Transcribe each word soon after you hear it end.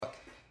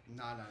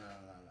No.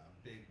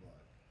 Big Buck.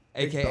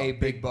 A.K.A.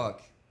 Big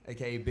Buck,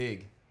 A.K.A.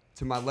 Big.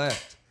 To my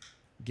left,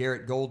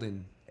 Garrett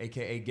Golden,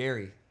 A.K.A.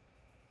 Gary.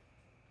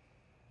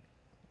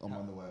 I'm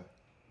on the way.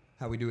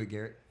 How we do it,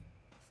 Garrett?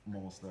 I'm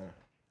almost there.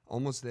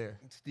 Almost there.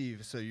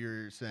 Steve, so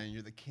you're saying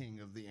you're the king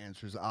of the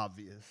answers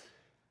obvious.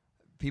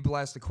 People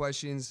ask the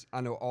questions. I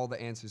know all the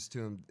answers to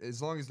them.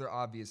 As long as they're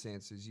obvious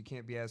answers. You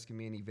can't be asking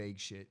me any vague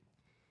shit.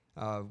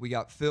 We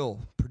got Phil,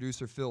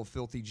 producer Phil,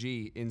 Filthy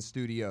G, in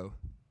studio.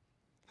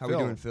 How we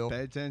doing, Phil?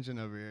 Pay attention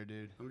over here,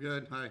 dude. I'm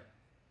good. Hi.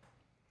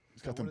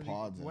 He's got them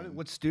pods in.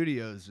 What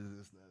studios is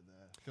this? The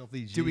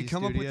Filthy G Did we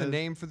come up with a Studios?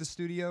 name for the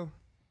studio?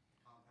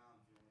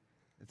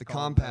 It's The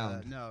called,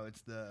 Compound. No, it's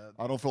the.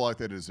 I don't feel like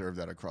they deserve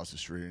that across the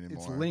street anymore.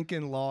 It's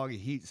Lincoln Log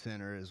Heat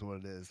Center is what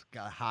it is.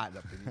 Got hot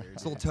up in here.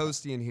 It's a little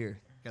toasty in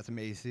here. Got some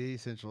AC,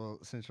 central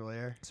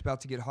air. It's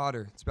about to get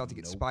hotter. It's about to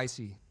get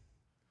spicy.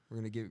 We're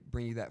gonna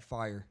bring you that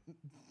fire.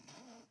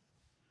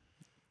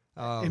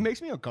 It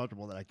makes me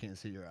uncomfortable that I can't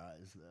see your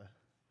eyes, though.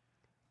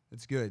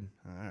 It's good.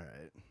 All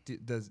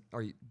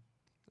right.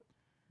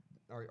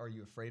 Are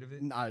you afraid of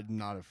it?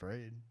 Not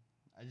afraid.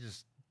 I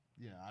just,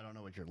 I don't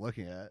know what you're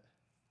looking at.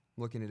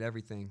 Looking at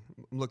everything.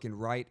 I'm looking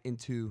right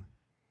into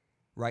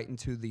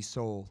the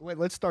soul. Wait,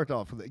 let's start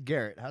off with it.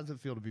 Garrett, how does it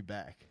feel to be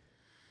back?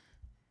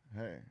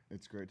 Hey,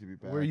 it's great to be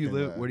back. Where do you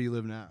live? Where do you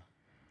live now?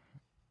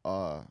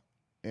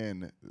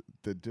 In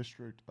the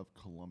District of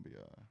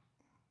Columbia.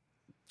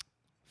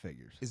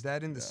 Figures. Is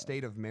that in the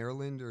state of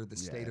Maryland or the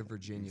state of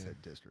Virginia? You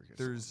said district.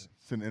 There's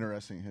It's an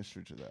interesting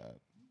history to that,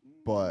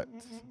 but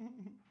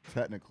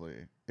technically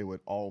it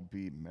would all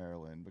be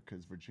Maryland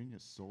because Virginia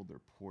sold their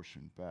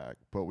portion back.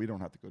 But we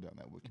don't have to go down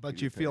that Wikipedia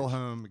But you feel page.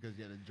 home because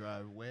you had to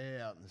drive way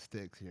out in the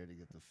sticks here to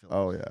get the film.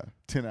 Oh yeah,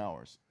 10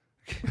 hours.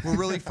 we're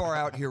really far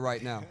out here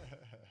right now.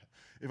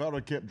 If I would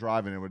have kept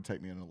driving, it would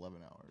take me in 11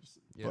 hours.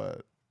 Yeah.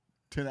 But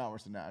 10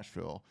 hours to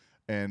Nashville,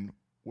 and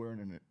we're in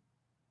an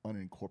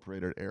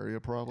unincorporated area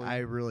probably. I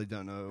really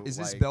don't know. Is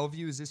this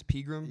Bellevue? Is this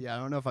Pegram? Yeah, I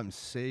don't know if I'm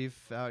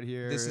safe out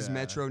here. This is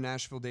Metro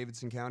Nashville,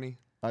 Davidson County.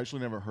 I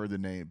actually never heard the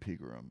name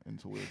Pegram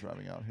until we were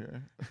driving out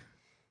here.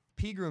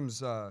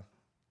 Pegram's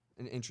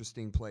an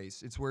interesting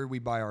place. It's where we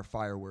buy our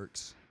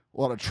fireworks.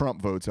 A lot of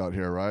Trump votes out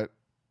here, right?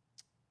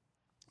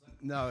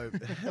 No,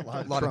 A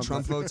lot of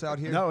Trump votes out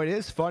here. No, it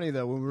is funny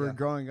though. When we were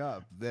growing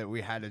up, that we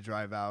had to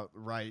drive out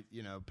right,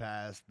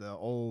 past the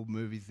old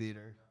movie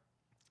theater,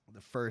 the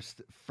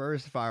first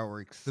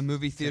fireworks. The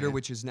movie theater, tent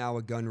which is now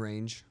a gun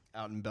range.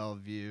 out in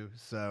Bellevue.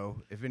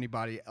 So if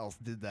anybody else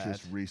did that,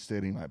 Just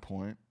restating my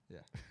point.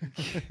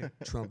 Yeah.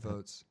 Trump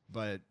votes.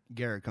 but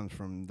Garrett comes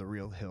from the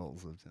real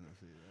hills of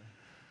Tennessee.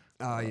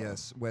 Ah,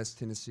 yes, West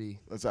Tennessee.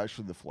 That's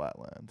actually the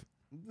flatland.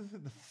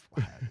 The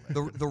flat.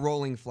 The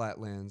rolling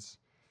flatlands.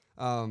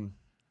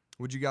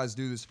 What'd you guys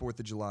do this 4th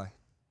of July?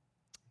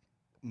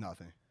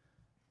 Nothing.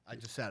 I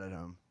just sat at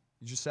home.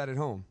 You just sat at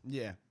home.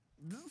 Yeah.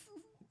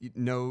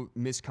 No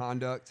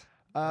misconduct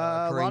A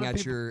occurring lot of at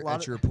people- your lot at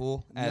of- your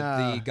pool at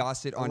Nah. the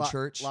Gossett on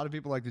Church. A lot of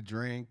people like to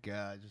drink.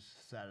 I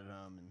just sat at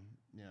home and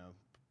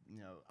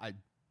I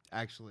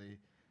actually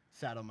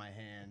sat on my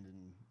hand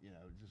and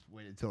just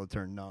waited till it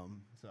turned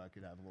numb so I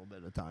could have a little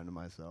bit of time to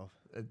myself.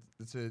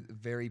 It's a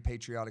very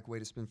patriotic way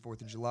to spend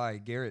 4th of July.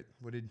 Garrett,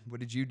 what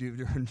did you do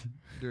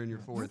during your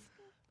 4th?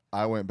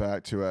 I went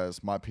back to,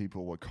 as my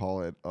people would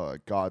call it,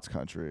 God's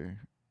country.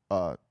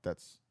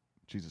 That's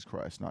Jesus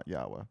Christ, not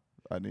Yahweh.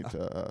 I need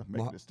to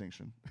make a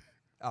distinction.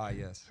 Ah,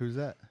 yes. Who's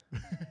that?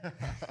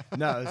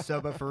 No,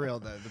 but for real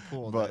though, the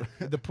pool.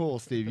 The pool,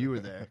 Steve, you were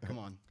there. Come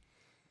on.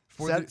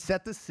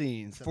 Set the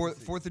scene.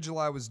 4th of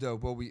July was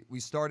dope. Well, we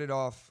started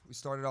off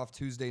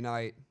Tuesday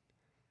night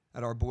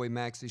at our boy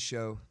Max's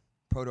show,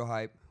 Proto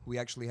Hype. We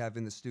actually have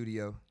in the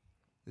studio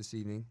this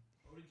evening.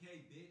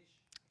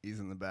 He's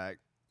in the back.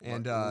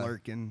 And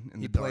lurking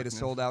in he the played darkness. a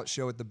sold out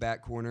show at the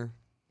back corner.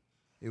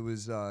 It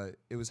was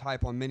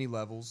hype on many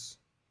levels.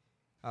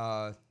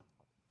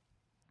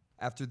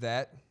 After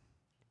that,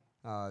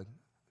 I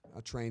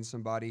trained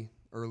somebody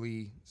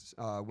early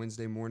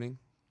Wednesday morning,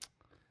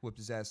 whipped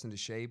his ass into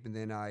shape, and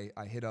then I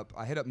hit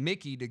up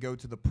Mickey to go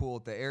to the pool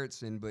at the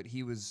Erickson, but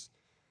he was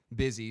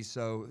busy.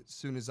 So as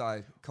soon as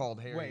I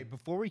called Harry, Wait,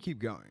 before we keep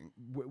going,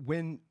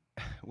 when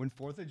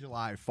 4th of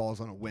July falls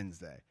on a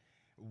Wednesday,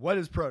 what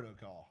is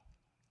protocol?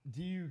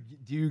 Do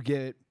you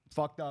get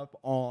fucked up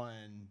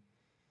on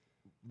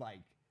like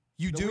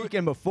you the do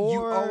weekend before?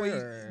 You always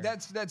or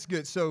that's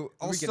good. So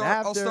I'll weekend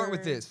start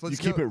with after? this. Let's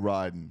You keep go. it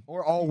riding.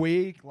 or all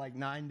week, like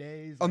 9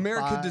 days. like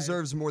America 5?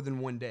 deserves more than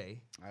one day.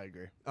 I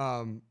agree.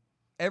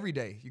 Every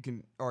day you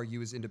can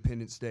argue is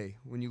Independence Day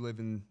when you live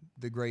in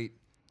the great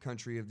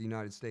country of the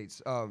United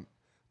States.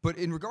 But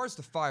in regards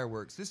to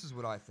fireworks, this is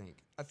what I think.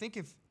 I think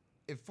if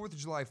 4th of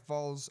July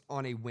falls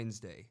on a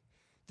Wednesday,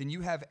 then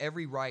you have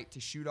every right to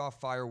shoot off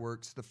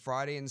fireworks the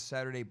Friday and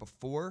Saturday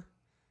before,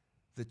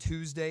 the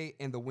Tuesday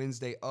and the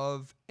Wednesday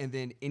of, and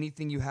then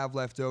anything you have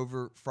left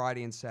over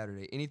Friday and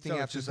Saturday. Anything So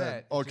it's after just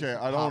that. Okay,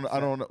 Just I pop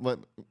don't let,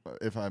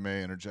 if I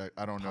may interject,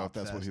 I don't know if Pop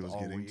that's what he fest was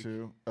all getting week.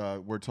 to.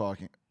 We're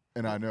talking,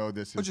 and I know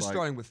this We're is just like,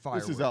 starting with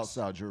this is fireworks.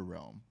 outside your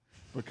realm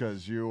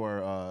because you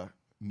are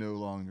no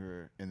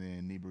longer in the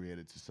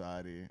inebriated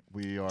society.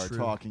 We are True.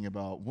 talking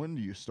about when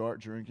do you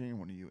start drinking,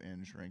 when do you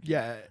end drinking,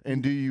 Yeah.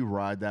 and do you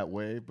ride that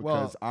wave?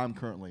 Well- Because I'm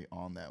currently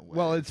on that wave.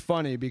 Well, it's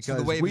funny So because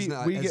the wave we, is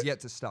not, we has get, yet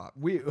to stop.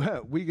 we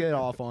get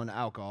off on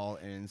alcohol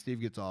and Steve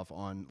gets off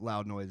on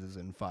loud noises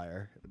and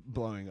fire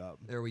blowing up.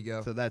 There we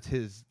go. So that's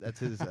his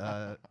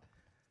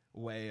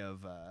way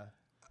of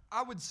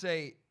I would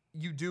say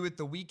you do it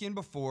the weekend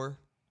before,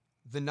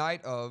 the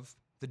night of,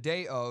 the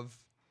day of,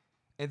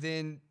 and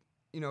then,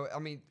 I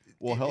mean,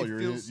 well, it- hell, it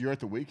feels- you're at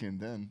the weekend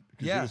then.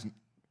 'Cause Yeah.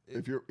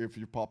 if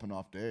you're popping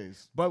off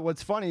days. But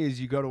what's funny is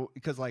you go to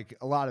because like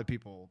a lot of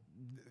people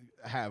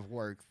have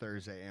work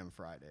Thursday and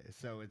Friday,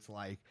 so it's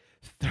like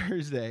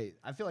Thursday.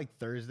 I feel like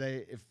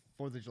Thursday, if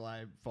 4th of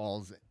July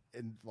falls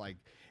in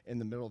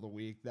the middle of the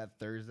week, that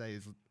Thursday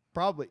is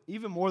probably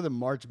even more than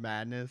March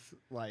Madness.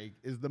 Like,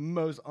 is the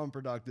most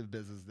unproductive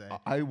business day.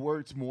 I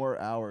worked more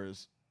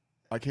hours.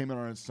 I came in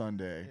on a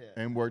Sunday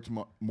Yeah. and worked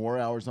more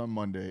hours on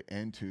Monday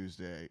and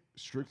Tuesday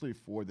strictly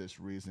for this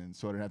reason.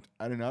 So I didn't have to,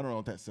 I don't know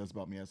what that says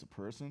about me as a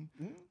person,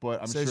 but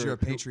I'm says sure you're a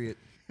patriot.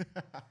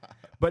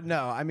 But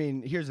no, I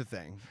mean, here's the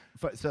thing.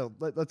 So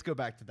let's go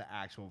back to the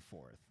actual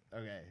 4th.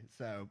 Okay,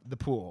 so the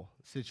pool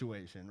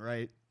situation,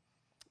 right?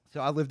 So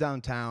I live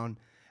downtown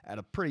at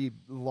a pretty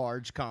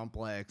large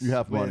complex. You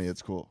have money. with-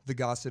 It's cool. The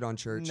Gossett on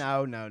Church.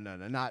 No,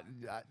 not.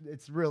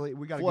 It's really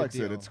we got a Flex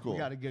good it, deal. it's cool. We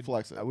got a good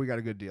Flex it. we got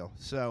a good deal.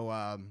 So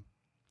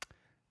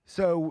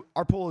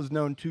our pool is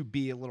known to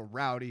be a little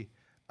rowdy.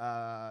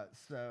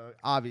 So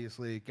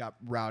obviously it got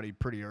rowdy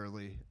pretty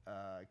early.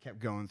 Kept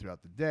going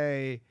throughout the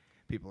day.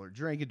 People are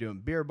drinking, doing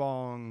beer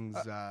bongs.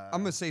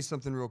 I'm gonna say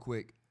something real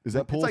quick. Is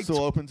that pool like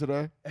still open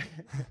today?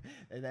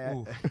 and that-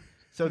 Ooh.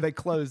 so they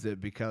closed it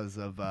because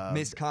of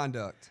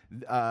Misconduct.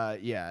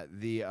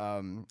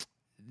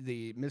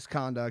 the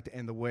misconduct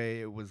and the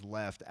way it was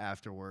left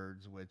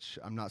afterwards, which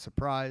I'm not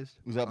surprised.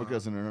 Was that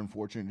because an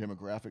unfortunate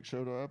demographic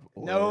showed up?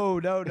 Or No.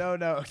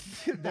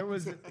 There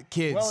was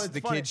Kids. Well, it's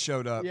the funny. kids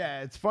showed up.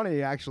 Yeah, it's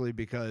funny actually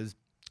because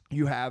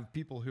you have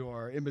people who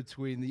are in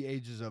between the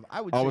ages of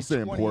I was say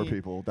saying 20, poor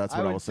people. That's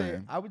what I would was say-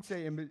 saying. I would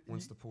say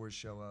Once the poors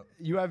show up.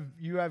 you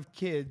have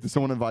kids. Did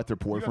someone invite their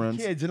poor You have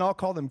friends? kids, and I'll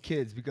call them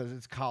kids because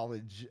it's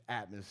college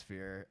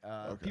atmosphere.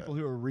 Okay. People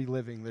who are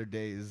reliving their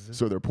days,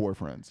 So they're poor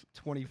friends.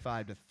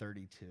 25 to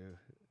 32.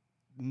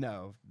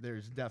 No,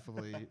 there's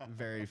definitely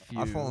very few.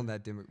 I fall in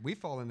that we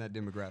fall in that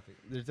demographic.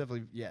 There's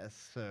definitely yes.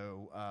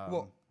 So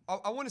Well,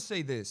 I want to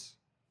say this.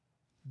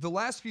 The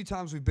last few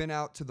times we've been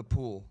out to the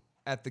pool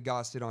at the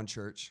Gossett on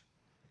Church,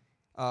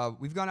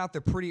 we've gone out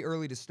there pretty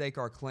early to stake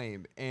our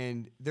claim.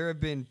 And there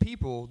have been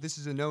people, this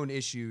is a known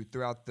issue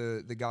throughout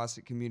the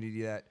Gossett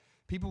community, that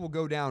people will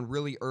go down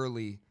really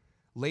early,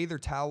 lay their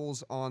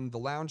towels on the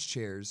lounge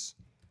chairs,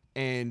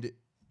 and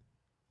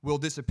will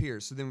disappear.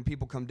 So then when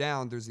people come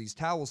down, there's these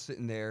towels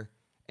sitting there,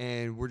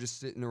 and we're just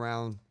sitting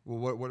around.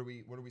 Well, what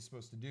are we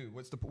supposed to do?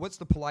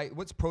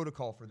 What's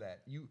protocol for that?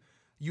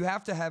 You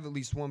have to have at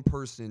least one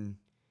person,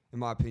 in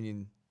my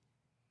opinion,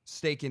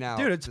 staking out.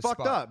 dude, it's the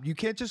fucked spot. up. You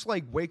can't just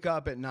like wake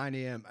up at 9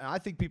 a.m. And I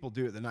think people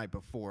do it the night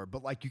before,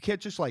 but like you can't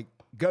just like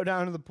go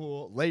down to the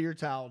pool, lay your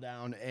towel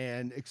down,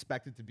 and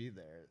expect it to be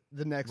there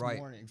the next Right.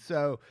 morning.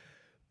 So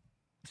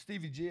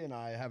Stevie G and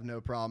I have no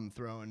problem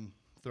throwing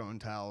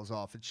towels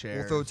off a chair.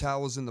 We'll throw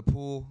towels in the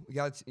pool. You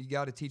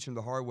got to teach them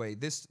the hard way.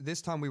 This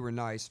time we were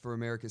nice for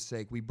America's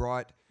sake. We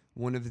brought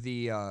one of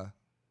the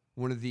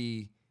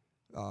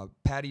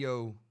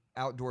patio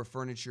outdoor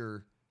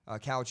furniture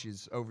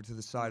couches over to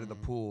the side of the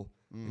pool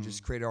and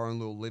just created our own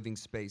little living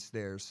space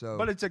there. So,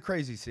 But it's a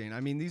crazy scene. I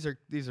mean, these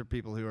are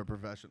people who are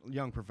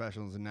young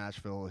professionals in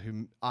Nashville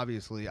who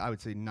obviously I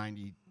would say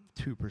 92%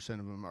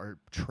 of them are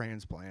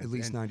transplants. at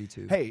least And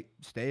 92. hey,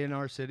 stay in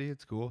our city.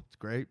 It's cool. It's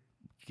great.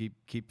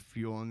 Keep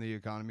fueling the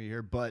economy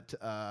here. But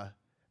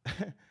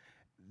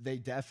they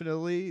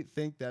definitely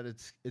think that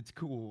it's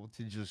cool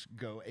to just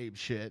go ape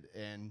shit.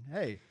 And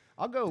hey,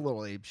 I'll go a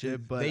little ape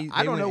shit. But They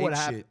I don't know went what ape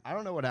happened. shit. I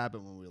don't know what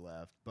happened when we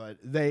left. But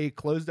they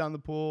closed down the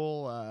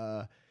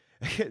pool.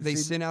 They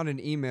sent out an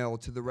email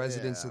to the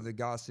residents Yeah. of the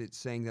Gossett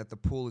saying that the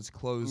pool is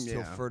closed till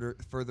Yeah.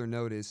 further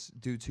notice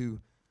due to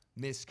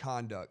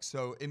misconduct.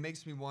 So it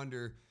makes me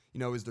wonder,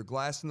 is there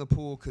glass in the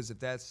pool? Because if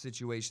that's the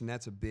situation,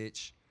 that's a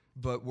bitch.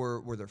 But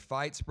were there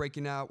fights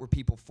breaking out? Were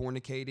people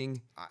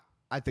fornicating?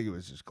 I think it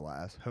was just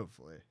glass.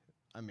 Hopefully,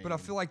 I mean. But I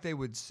feel like they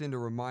would send a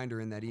reminder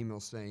in that email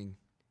saying,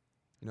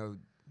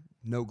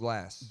 no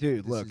glass.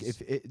 Dude, This look,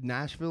 is-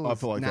 Nashville I is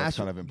feel like that's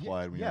Nashville, kind of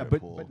implied when you're yeah, at a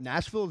but pool. but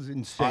Nashville is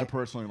insane. I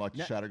personally like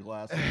to shatter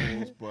glass in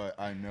pools, but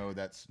I know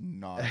that's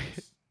not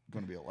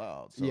going to be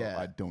allowed. So Yeah.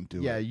 I don't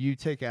do yeah, it. you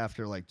take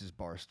after like just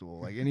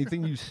Barstool. Like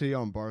anything you see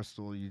on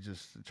Barstool, you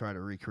just try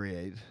to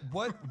recreate.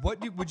 What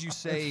would you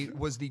say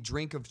was the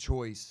drink of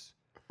choice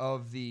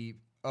of the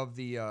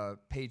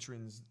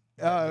patrons?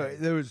 that day?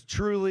 There was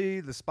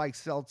Truly, the spiked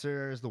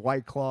seltzers, the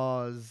White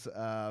Claws.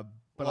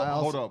 But Well, I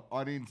also, hold up.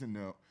 I need to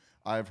know.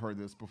 I've heard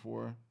this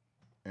before,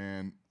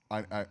 and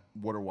I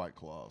what are White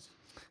Claws?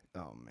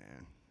 Oh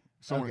man,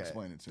 Someone Okay.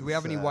 explain it to Do me. we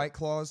have any White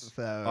Claws?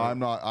 So, I'm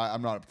not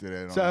up to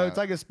date on so that. it's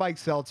like a spiked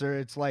seltzer.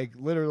 It's like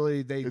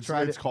literally they it's,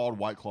 try it's to called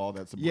White Claw.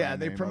 That's the yeah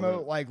brand they name of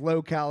promote it. like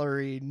low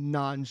calorie,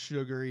 non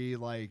sugary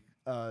like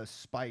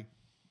spiked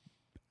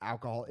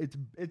alcohol. It's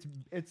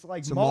like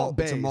It's a malt malt-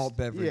 it's based. a malt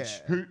beverage.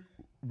 Yeah.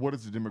 What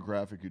is the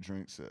demographic who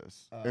drinks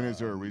this? And is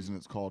there a reason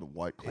it's called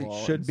White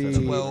Claw? should instead be-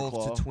 of White 12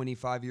 Claw? to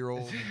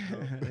 25-year-old.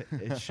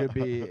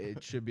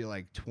 it should be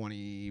like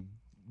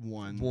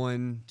 21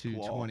 One. to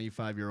Claw.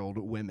 25-year-old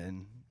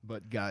women,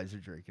 but guys are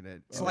drinking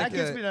it. It's So like that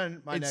gets a- me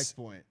to my it's- next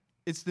point.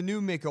 It's the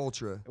new Mick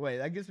Ultra. Wait,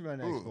 that gets me to my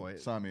next Ooh, point.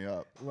 sign me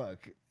up.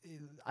 Look,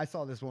 I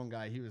saw this one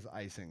guy. He was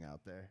icing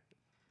out there.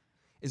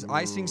 Is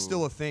icing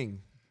still a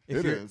thing?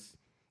 It is.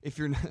 If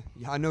you're not,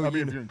 I know I you.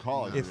 mean, if you're in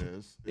college, if- it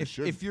is. It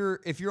should. if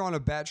you're on a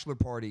bachelor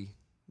party,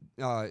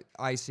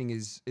 icing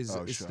is Oh, is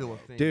shut still a up.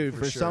 thing. Dude,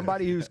 for sure.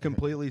 somebody who's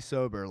completely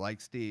sober like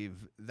Steve,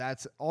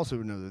 that's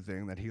also another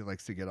thing that he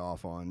likes to get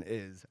off on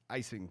is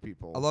icing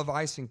people. I love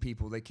icing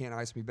people. They can't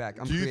ice me back.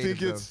 I'm Do you creative,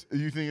 think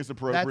though. it's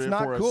appropriate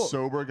not for cool. a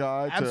sober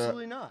guy to?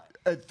 Absolutely not.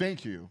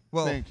 Thank you.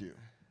 Well, thank you.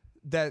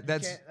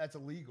 That's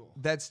illegal.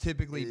 That's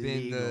typically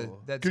been the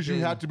Illegal. that's Because you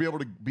been- have to be able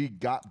to be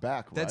got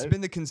back. Right? That's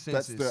been the That's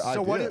consensus. the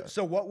idea.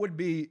 So what would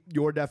be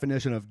your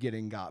definition of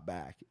getting got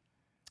back?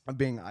 Of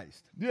being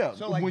iced. Yeah.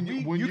 So like when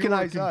you you can were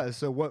ice us.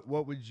 So what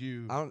would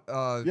you? I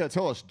don't. Yeah,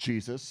 tell us,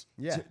 Jesus.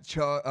 Yeah.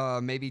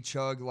 Maybe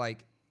chug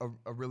like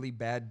a really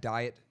bad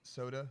diet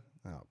soda.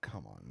 Oh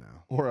come on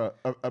now. Or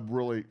a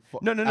really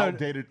No.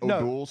 outdated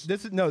O'Doul's.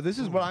 This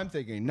is what I'm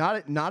thinking.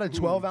 Not a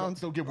 12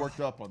 ounce. Don't get worked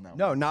up on that.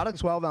 No, one. not a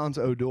 12 ounce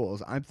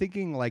O'Doul's. I'm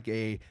thinking like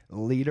a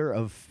liter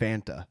of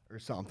Fanta or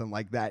something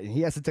like that, and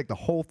he has to take the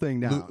whole thing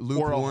down. Or a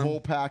Lukewarm.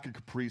 whole pack of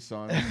Capri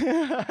Sun.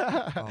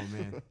 Oh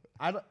man.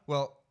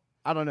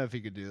 I don't know if he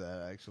could do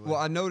that actually. Well,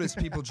 I noticed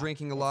people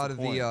drinking a lot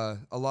the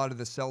of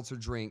the seltzer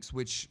drinks,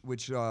 which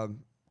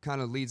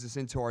kind of leads us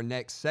into our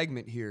next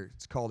segment here.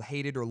 It's called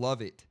Hate It or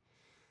Love It.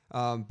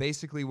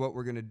 Basically, what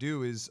we're gonna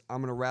do is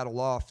I'm gonna rattle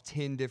off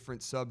 10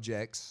 different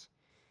subjects,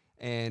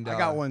 and I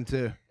got one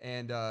too.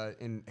 And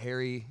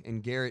Harry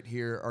and Garrett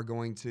here are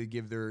going to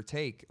give their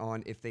take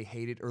on if they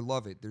hate it or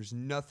love it. There's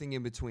nothing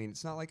in between.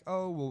 It's not like,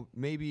 oh, well,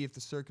 maybe if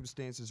the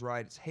circumstance is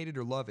right, it's hate it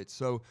or love it.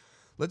 So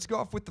let's go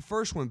off with the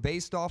first one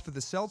based off of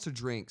the seltzer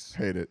drinks.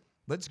 Hate it.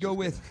 Let's go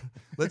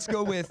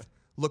with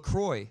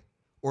LaCroix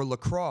or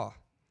LaCroix.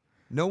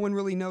 No one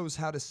really knows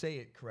how to say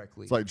it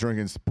correctly. It's like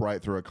drinking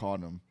Sprite through a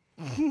condom.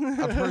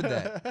 I've heard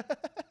that.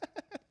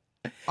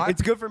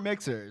 It's good for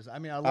mixers. I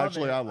mean, I love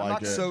Actually, it. I I'm like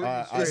not it. So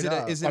I- is it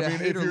up. a, is it a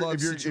hate or love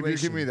if you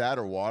situation? give me that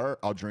or water,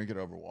 I'll drink it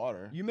over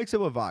water. You mix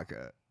it with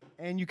vodka,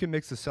 and you can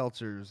mix the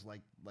seltzers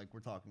like we're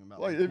talking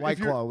about, Like, like if White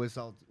you're- Claw with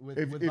with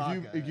If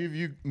vodka.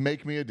 you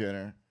make me a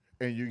dinner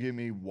and you give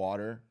me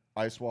water,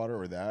 ice water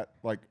or that,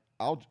 like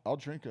I'll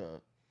drink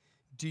a.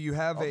 Do you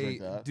have I'll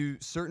drink that. do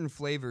certain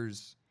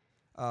flavors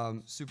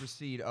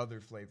supersede other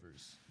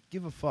flavors?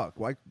 Give a fuck.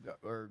 Why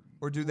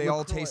Or do they all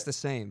LaCroix. taste the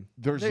same?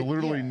 There's They-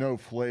 literally yeah. no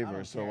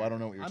flavor, so I don't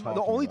know what you're talking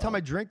The only about. time I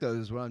drink those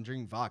is when I'm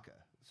drinking vodka.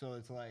 So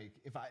it's like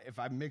if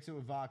I mix it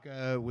with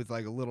vodka with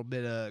like a little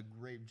bit of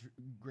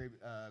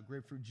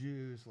grapefruit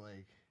juice,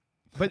 like.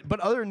 But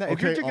other than that,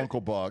 if you're Okay, drinking,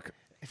 Uncle Buck.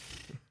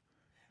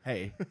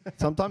 hey,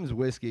 sometimes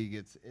whiskey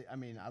gets. I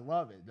mean, I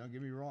love it. Don't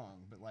get me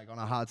wrong, but like on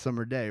a hot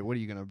summer day, what are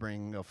you gonna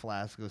bring a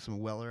flask of some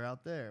Weller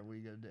out there? What are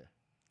you gonna do?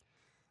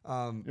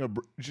 You know,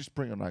 just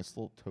bring a nice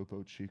little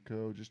Topo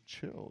Chico. Just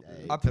chill. dude.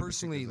 Hey, I Topo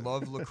personally Chico's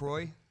love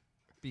LaCroix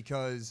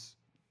because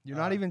You're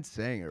not even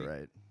saying it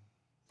right.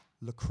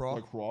 LaCroix.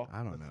 LaCroix.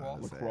 I don't know how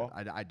to say LaCroix?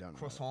 it. I don't know.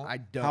 Croissant? I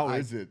don't. How I,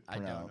 is it I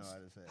don't know how pronounced? to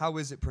say it. How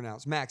is it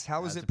pronounced? Max,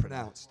 how is How's it it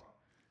pronounced?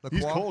 pronounced?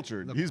 He's LaCroix?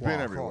 cultured. He's been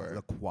LaCroix. everywhere.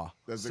 LaCroix.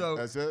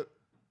 That's it.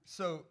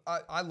 So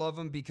I love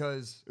them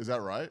because Is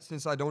that right?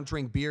 since I don't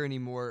drink beer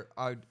anymore,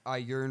 I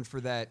yearn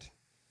for that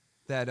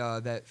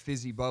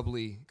fizzy,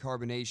 bubbly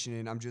carbonation,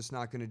 and I'm just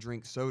not going to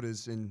drink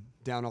sodas and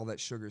down all that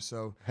sugar.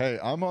 So Hey,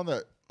 I'm on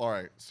the. All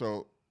right,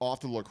 so off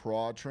the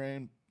LaCroix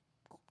train.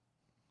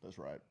 That's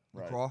right.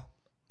 Right. LaCroix.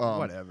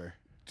 Whatever.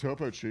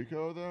 Topo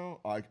Chico though,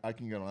 I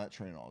can get on that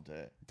train all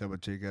day. Topo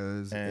Chico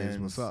is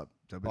And what's up.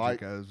 Topo I-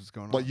 Chico is what's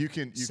going on. But you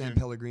can San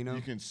Pellegrino?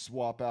 You can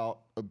swap out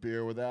a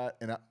beer with that,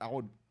 and I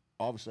would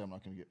obviously I'm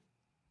not gonna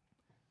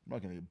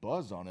get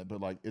buzzed on it,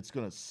 but like it's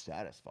gonna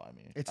satisfy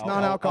me. It's I'll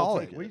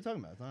non-alcoholic. take What are it. you talking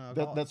about? It's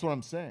non-alcoholic. That's what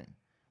I'm saying.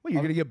 Well,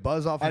 you're gonna get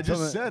buzzed off. I until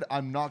just the- said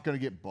I'm not gonna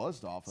get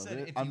buzzed off of Said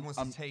it. if he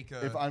wants to take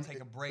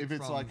a break if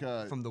it's from, like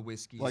a, from the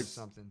whiskey like, or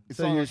something. It's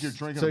not like you're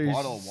drinking a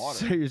bottle of water.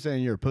 So you're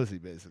saying you're a pussy,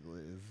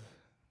 basically.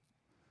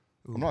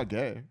 I'm not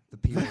gay. The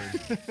P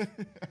word.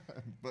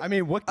 I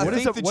mean, what I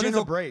is think a, the what is a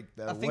general- break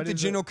though? I think What the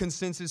is general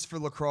consensus for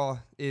LaCroix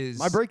is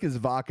my break is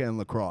vodka and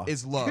LaCroix.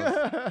 is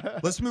love.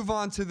 Let's move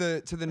on to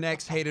the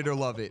next hate it or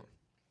love it.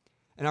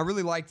 And I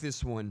really like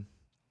this one.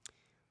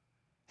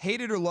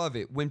 Hate it or love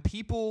it. When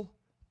people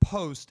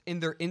post in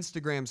their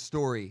Instagram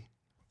story,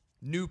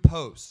 new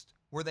post,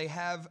 where they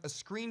have a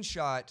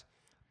screenshot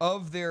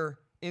of their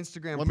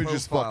Instagram Let me profile.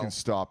 just fucking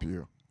stop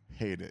you.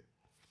 Hate it.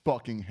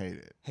 Fucking hate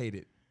it. Hate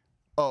it.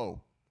 Oh,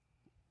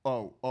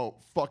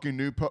 fucking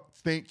new post.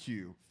 Thank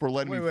you for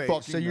letting me Wait.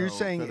 fucking So you're know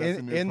saying that that's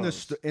a new in the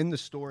post. in the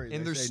story In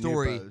they their say new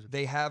story, post.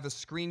 they have a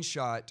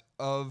screenshot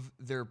of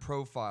their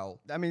profile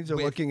That means they're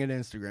with- looking at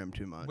Instagram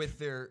too much. with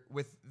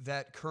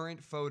that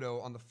current photo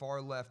on the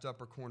far left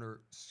upper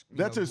corner.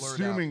 That's blurred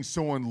assuming out.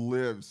 someone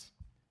lives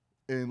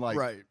in like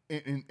Right.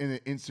 in an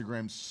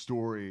Instagram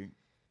story.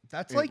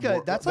 That's It like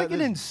wor- that's that like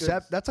an is-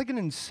 that's- that's like an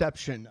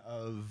inception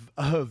of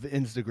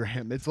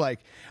Instagram. It's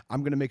like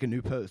I'm gonna make a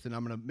new post and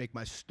I'm gonna make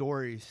my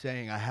story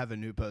saying I have a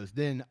new post.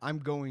 Then I'm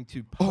going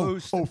to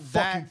post fucking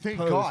that thank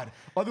post. God.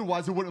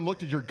 Otherwise, I wouldn't have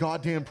looked at your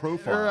goddamn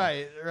profile.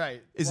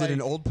 Right. Is it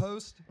an old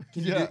post?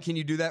 Yeah. Can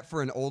you do that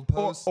for an old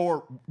post?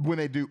 Or when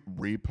they do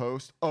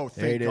repost. Oh,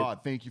 thank Hate it. God.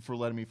 Thank you for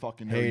letting me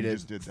fucking know Hate you it.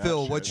 just did that.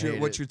 Phil, shit. what's your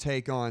Hate what's it. your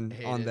take on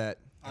Hate it. that?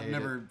 I've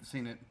never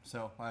seen it,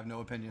 so I have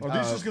no opinion. Are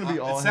these just gonna be it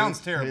all sounds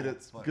hate, terrible, hate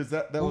it? but- Because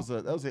that was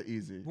an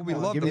easy. Well, we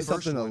love give the me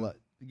first something to one. let.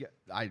 Yeah,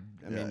 I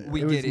mean,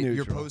 We it was get it. You're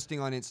neutral. posting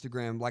on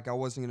Instagram. Like I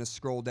wasn't gonna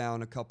scroll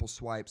down a couple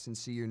swipes and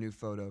see your new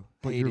photo.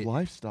 But Hate your it.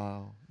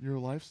 lifestyle.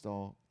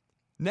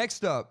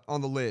 Next up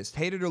on the list,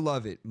 hate it or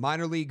love it,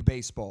 minor league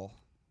baseball.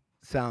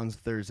 Sounds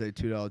Thursday,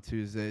 $2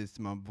 Tuesdays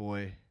to my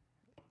boy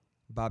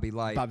Bobby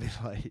Light. Bobby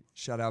Light.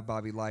 Shout out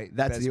Bobby Light.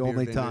 That's best the beer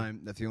only vendor.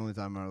 time. That's the only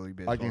time minor league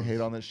baseball. I can hate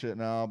is- on this shit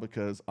now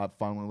because I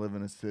finally live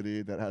in a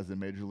city that has a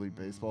major league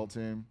baseball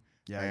team.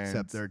 Yeah, and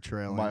except they're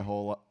trailing. My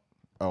whole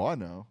I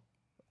know.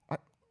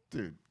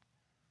 Dude,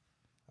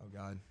 Oh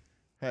God.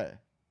 hey.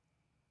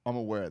 I'm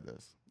aware of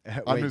this. Wait,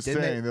 I'm just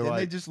didn't saying, They, they're didn't they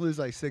like- just lose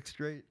like 6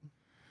 straight?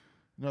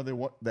 No,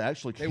 they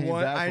actually They came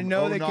won. back I from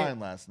know they 09 came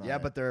last night. Yeah,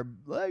 but they're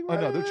like Oh,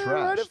 no, they're trash.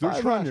 Right at They're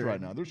trash 500.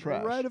 right now. They're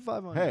trash. Right at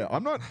 500. Hey,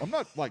 I'm not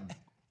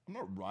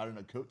riding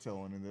a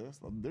coattail into this.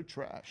 They're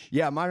trash.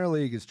 Yeah, minor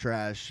league is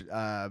trash.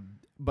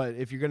 But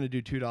if you're gonna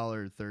do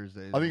 $2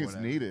 Thursdays, I think it's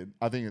whatever. needed.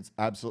 I think it's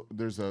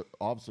there's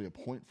obviously a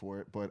point for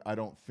it, but I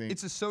don't think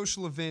It's a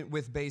social event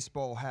with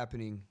baseball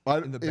happening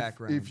in the if,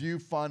 background. If you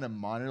find a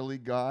minor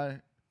league guy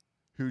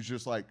who's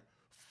just like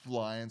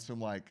flying some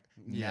like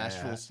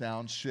Nashville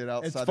sound shit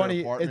outside It's their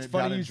funny. apartment It's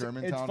funny. down in You,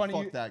 Germantown, it's funny.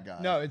 fuck you, that guy.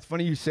 No, it's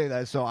funny you say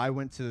that. So I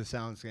went to the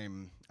Sounds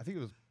game. I think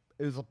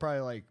it was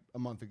probably like a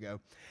month ago,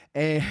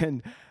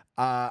 and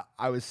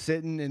I was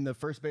sitting in the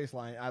first base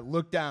line. I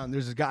looked down.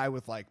 There's a guy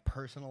with like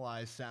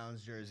personalized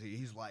Sounds jersey.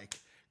 He's like,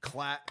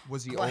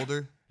 Was he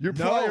older? Your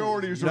No,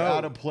 priorities are no,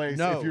 out of place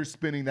no. if you're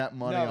spending that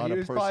money no, on he a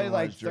was probably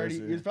like personalized 30.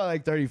 jersey. He was probably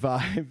like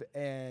 35,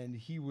 and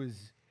he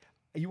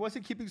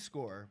wasn't keeping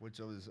score, which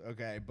was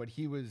okay. But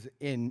he was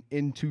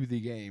into the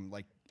game.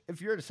 Like if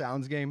you're at a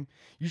Sounds game,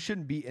 you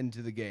shouldn't be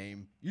into the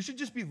game. You should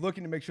just be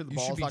looking to make sure the You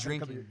ball's should be not gonna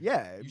come drinking. to you.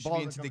 Yeah, You should ball's be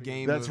not into the coming to you.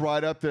 game. That's of-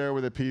 right up there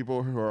with the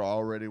people who are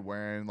already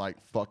wearing like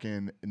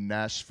fucking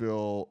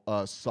Nashville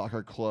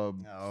soccer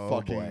club Oh,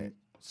 fucking boy.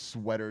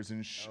 sweaters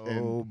and,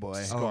 Oh,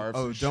 boy. scarves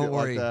Oh, and don't shit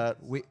worry. like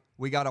that.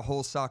 We got a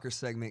whole soccer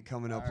segment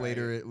coming up All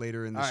later right.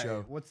 later in the All right,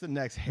 show. what's the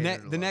next? hater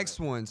to The love next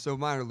it? one, so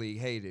minor league,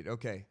 hate it.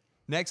 Okay.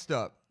 Next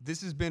up,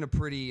 this has been a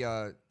pretty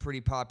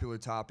popular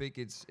topic.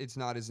 It's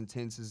not as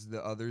intense as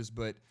the others,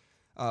 but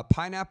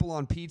pineapple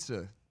on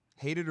pizza,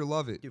 hate it or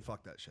love it. Dude,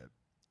 fuck that shit.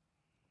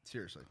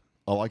 Seriously.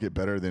 I like it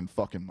better than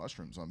fucking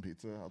mushrooms on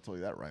pizza. I'll tell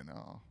you that right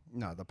now.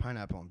 No, the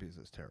pineapple on pizza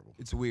is terrible.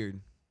 It's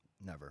weird.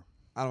 Never.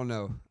 I don't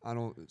know.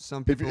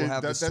 Some people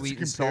have the that's sweet a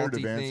and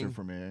salty comparative answer thing.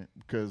 for me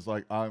because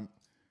like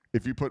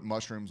if you put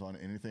mushrooms on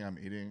anything I'm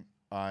eating,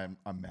 I'm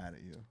mad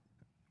at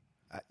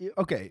you.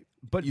 Okay,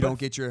 but You don't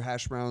get your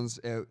hash browns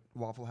at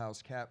Waffle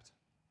House capped.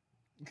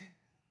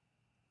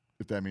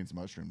 If that means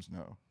mushrooms,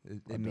 no.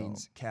 It I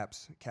means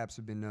caps. Caps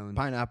have been known.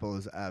 pineapple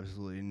is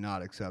absolutely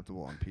not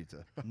acceptable on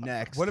pizza.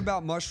 Next. What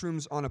about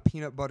mushrooms on a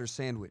peanut butter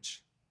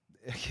sandwich?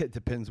 It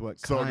depends what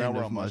So kind now we're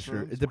of on mushroom.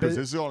 mushrooms It because depends.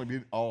 this is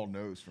only all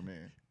no's for me.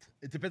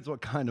 It depends what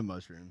kind of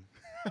mushroom.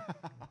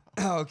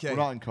 Okay. We're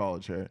not in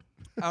college, right?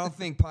 I don't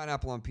think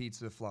pineapple on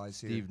pizza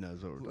flies here. Steve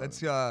knows what we're Let's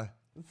talking.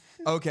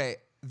 okay.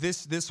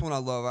 This one I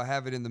love. I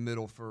have it in the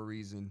middle for a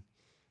reason.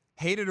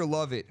 Hate it or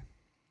love it.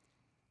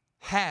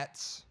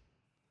 Hats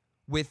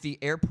with the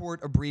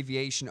airport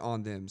abbreviation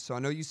on them. So I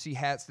know you see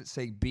hats that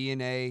say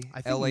BNA,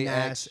 I think LAX,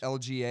 Nash-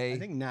 LGA. I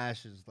think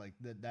Nash is like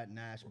that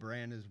Nash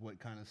brand is what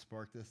kind of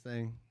sparked this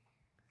thing.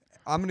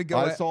 I'm gonna go.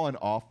 I saw an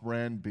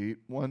off-brand beat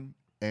one,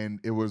 and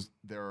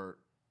they're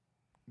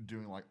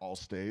doing like all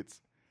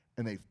states,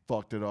 and they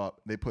fucked it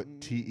up. They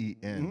put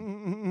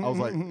TEN. I was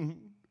like,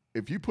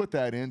 if you put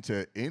that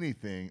into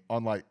anything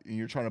on like, and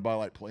you're trying to buy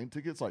like plane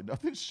tickets, like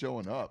nothing's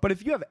showing up. But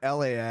if you have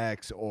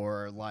LAX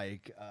or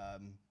like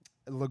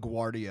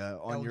LaGuardia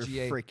on your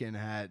LGA. freaking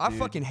hat, I dude.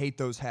 fucking hate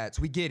those hats.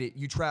 We get it.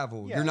 You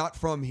travel. Yeah. You're not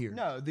from here.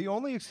 No, the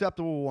only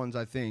acceptable ones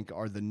I think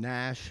are the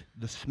Nash,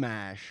 the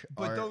Smash.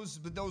 But are-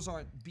 those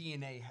aren't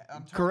BNA.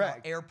 I'm talking Correct.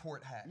 about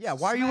airport hats. Yeah,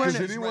 why are you wearing Does it?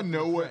 Smash is anyone red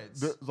know with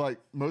what reds. like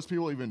most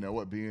people even know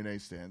what BNA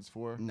stands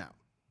for? No.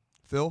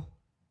 Phil?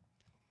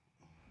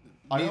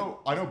 I know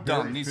Dumb,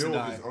 Barry needs to Field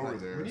die. is over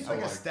there. We need so,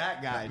 like a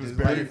stat guy. does dude.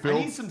 Barry Like, I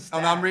Field- need some Oh,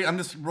 stat. no, I'm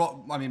just.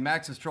 I mean,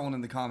 Max is trolling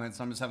in the comments.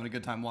 So I'm just having a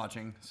good time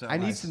watching. So I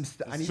need some.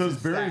 I need So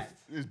some does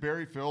stats.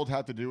 Barry Field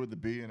have to do with the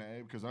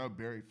BNA? Because I know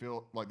Barry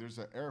Field, like there's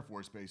an Air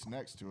Force base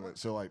next to it.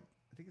 So like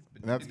think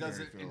it's And that's It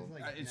doesn't. Berry Field.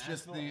 like It's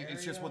just Nashville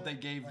it's just what they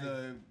area, gave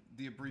like-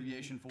 the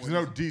abbreviation for.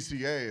 Because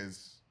DCA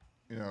is,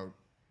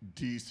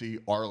 DC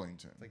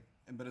Arlington. like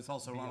But it's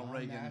also Ronald beyond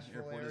Reagan Nashville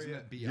Airport, isn't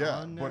area, it?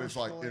 beyond but it's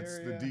like Nashville it's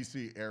area. the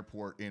DC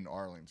airport in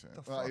Arlington,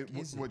 The fuck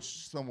is it?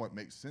 which somewhat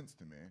makes sense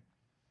to me.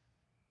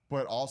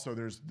 But also,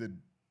 there's the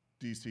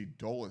DC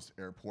Dulles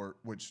Airport,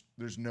 which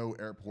there's no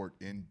airport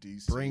in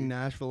DC. Bring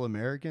Nashville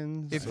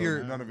Americans. If So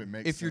you're- none of it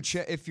makes If you're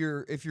sense. if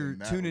you're in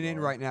that tuning in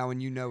regard. right now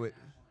and you know it,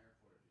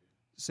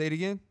 say it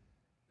again.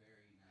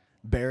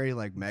 Barry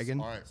like Megan.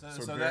 All right, So,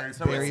 so, so Barry, that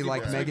so Barry it's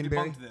like so Megan we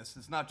Barry? debunked this.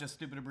 It's not just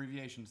stupid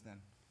abbreviations then.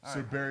 All so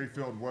right.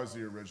 Berryfield was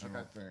the original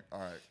Okay. thing.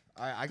 All right,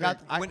 I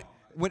got.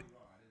 When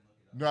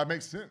no, that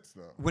makes sense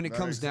though. when it That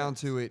comes makes down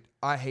sense. to it,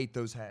 I hate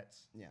those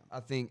hats. Yeah. I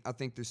think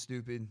they're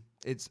stupid.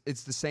 It's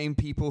the same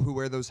people who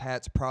wear those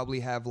hats probably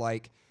have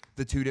like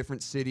the two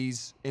different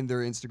cities in their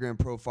Instagram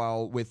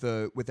profile with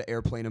a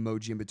airplane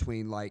emoji in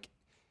between, like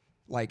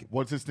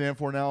What's it stand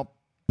for now?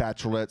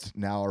 Bachelorette's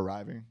now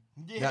arriving.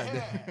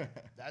 Yeah,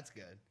 that's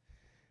good.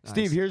 Nice.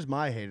 Steve, here's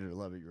my hate it or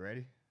love it. You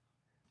ready?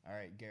 All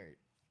right, Garrett.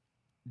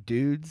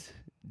 Dudes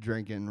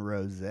drinking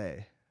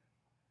rosé.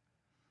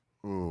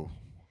 Ooh,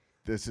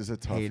 this is a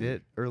tough. Hate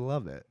it or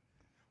love it.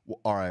 Well,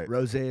 all right.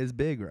 Rosé is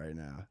big right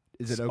now.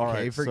 Is it All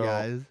okay right, for so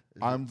guys? Is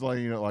I'm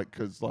letting you know, like,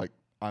 cause like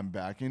I'm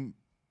back in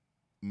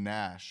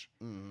Nash,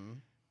 Mhm.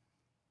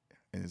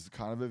 and it's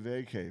kind of a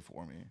vacay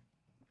for me.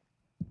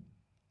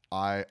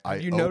 I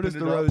you opened noticed it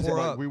the up, rosé? Pour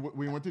like, up.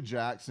 we went to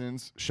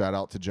Jackson's. Shout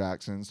out to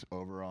Jackson's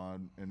over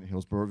in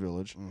Hillsborough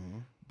Village.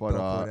 Mhm. But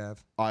Bellport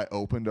Ave. I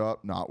opened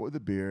up not with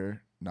a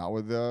beer, not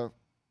with a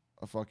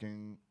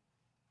fucking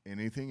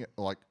anything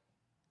like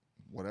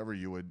whatever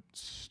you would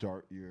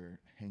start your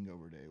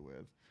hangover day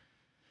with.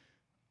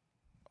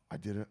 I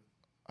did a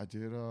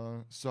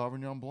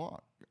Sauvignon Blanc.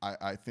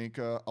 I think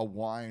a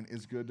wine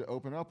is good to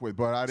open up with,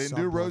 but I didn't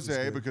do Sauv Blanc is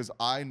rosé good. because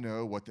I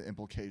know what the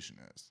implication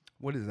is.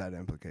 What is that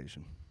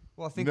implication?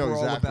 Well, I think No, we're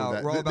all exactly about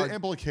that. we're all The about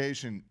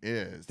implication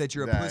is that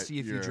you're a pussy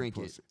if you you're a drink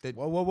it. pussy. That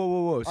Whoa, whoa, whoa,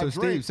 whoa, whoa! So I've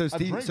drank- Steve,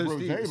 I've drank so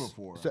rosé Steve,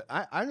 before. So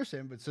I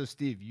understand, but so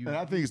Steve, And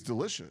I think it's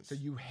delicious. so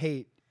you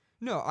hate.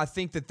 No, I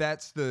think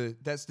that's the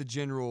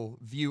general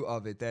view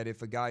of it. That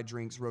if a guy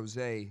drinks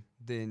rosé,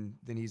 then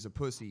he's a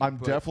pussy. I'm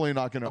But definitely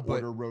not going to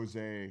but- order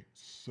rosé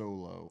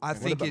solo. I and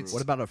think fruit. it's-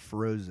 What about a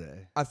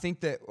frosé? I think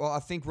that I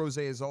think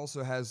rosé is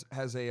also has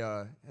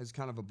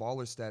kind of a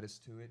baller status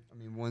to it. I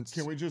mean, once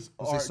Can we just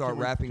once they start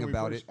rapping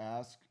about it.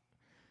 Ask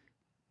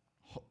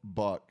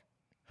Buck,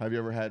 have you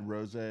ever had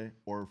rosé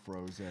or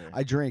frosé?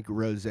 I drink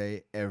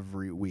rosé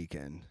every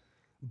weekend.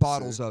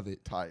 bottles of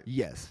it, Type.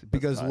 Yes,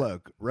 because tight.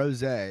 look,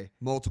 rosé.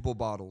 multiple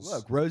bottles.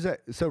 Look, rosé.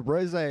 So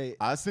rosé.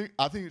 I think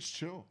it's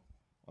chill.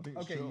 I think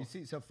it's Okay, chill. you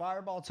see, so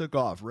Fireball took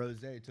off,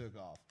 rosé took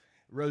off.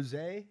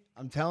 Rosé,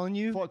 I'm telling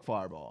you, Fuck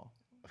Fireball.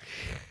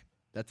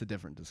 that's a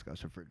different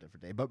discussion for a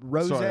different day. But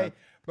rosé,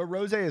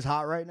 Sorry. is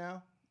hot right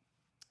now,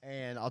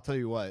 and I'll tell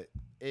you what,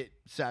 it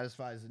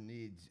satisfies the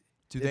needs.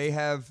 Do they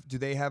have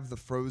the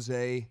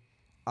frosé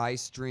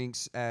ice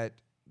drinks at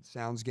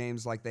Sounds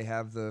games like they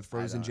have the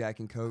frozen don't- Jack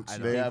and Cokes? I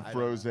don't They think- have I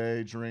don't know.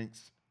 frosé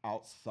drinks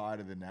outside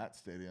of the Nat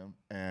Stadium,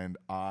 and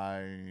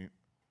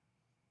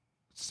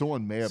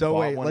someone may have So bought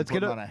wait, one let's and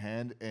put get it a- on a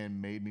hand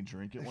and made me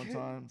drink it one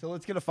time. So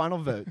let's get a final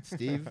vote,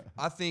 Steve.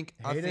 I think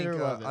Hate it or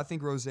love it? I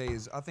think rosé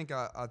is. I think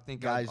I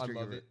Guys, I drink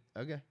love it.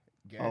 Okay. I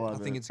Garrett.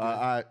 love think it. it's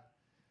good.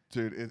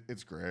 Dude,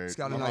 it's great. It's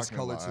got a I'm not nice gonna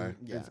color to lie. it.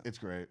 Yeah. It's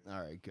great.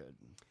 All right, good.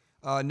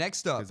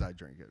 Next up, Because I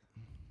drink it.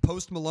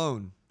 Post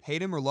Malone.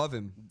 Hate him or love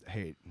him?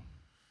 Hate.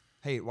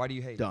 Hate. Why do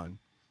you hate? Done.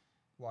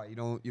 Why you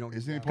don't? Isn't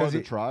he get part of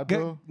down? the tribe G-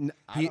 though?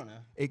 I He- don't know.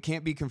 It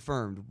can't be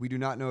confirmed. We do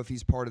not know if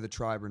he's part of the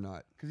tribe or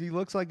not. Because he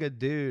looks like a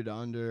dude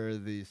under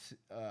the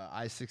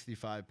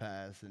I-65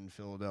 pass in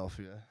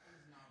Philadelphia.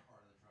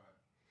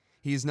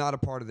 He is not a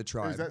part of the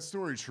tribe. Is that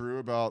story true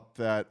about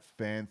that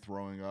fan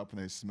throwing up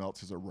and they smelt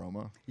his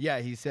aroma?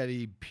 Yeah, he said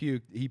he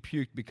puked. He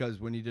puked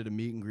because when he did a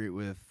meet and greet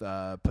with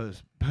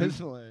Post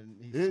Malone,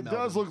 he It smelled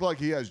does him. look like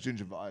he has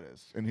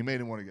gingivitis, and he made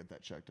him want to get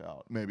that checked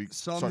out. Maybe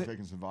Some- start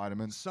taking some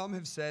vitamins. Some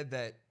have said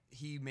that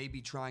he may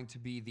be trying to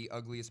be the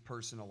ugliest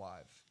person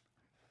alive.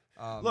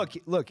 Look.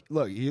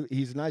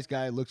 He's a nice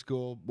guy. Looks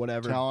cool.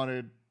 Whatever.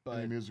 Talented in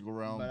but- the musical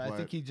realm, but but I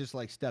think he just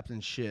like stepped in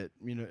shit.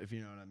 You know, if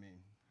you know what I mean.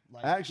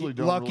 Like, I actually he-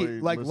 don't lucky,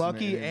 really like listen to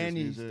lucky, any of and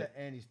his he music.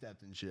 and he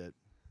stepped in shit.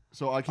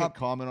 So I can't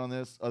comment on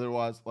this.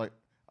 Otherwise, like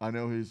I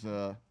know he's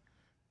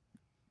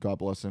God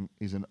bless him.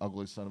 He's an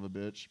ugly son of a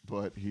bitch,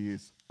 but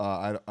he's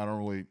I don't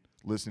really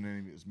listen to any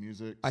of his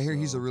music. I hear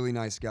he's so- a really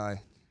nice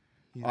guy.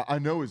 I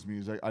know his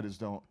music. I just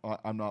don't.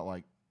 I'm not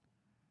like.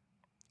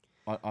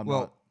 I'm Well,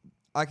 not.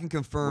 I can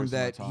confirm wasting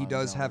my that he time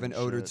does have an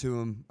downloading odor shit. to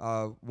him.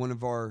 One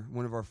of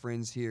our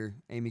friends here,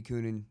 Amy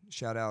Coonan,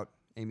 shout out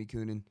Amy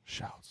Coonan,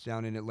 Shouts.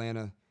 down in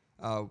Atlanta,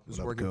 was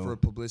up, working Coon? for a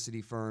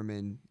publicity firm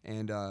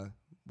and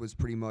was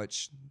pretty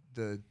much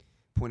the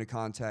point of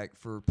contact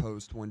for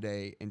Post one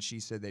day, and she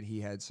said that he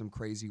had some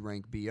crazy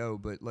rank BO.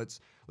 But let's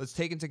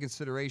take into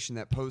consideration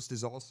that Post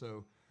is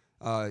also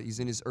He's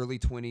in his early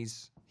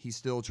 20s. He's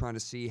still trying to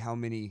see how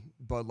many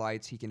Bud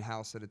Lights he can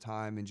house at a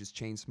time and just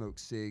chain smoke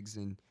cigs.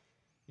 And,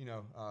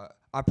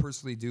 I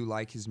personally do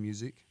like his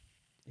music.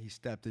 He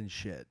stepped in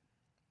shit.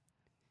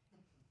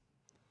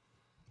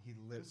 He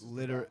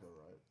literally.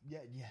 Yeah.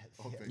 Yes.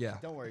 Yeah.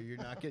 Don't worry,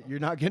 you're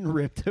not getting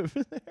ripped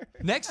over there.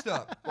 Next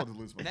up, About to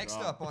lose my next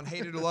job. up on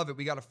Hate It or Love It,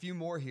 we got a few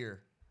more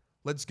here.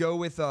 Let's go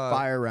with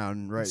Fire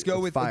round, right? Let's go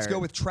with fire.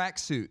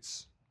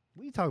 tracksuits.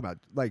 What are you talking about?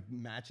 Like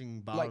matching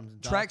Like bottoms?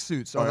 and tops?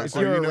 tracksuits. All Are, right, are-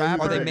 so you're a you know who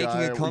rapper- are they the making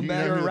a guy- comeback? You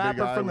know You're a who the rapper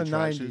guy from with the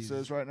tracksuits 90s.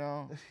 is right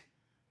now?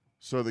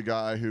 So the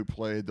guy who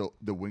played the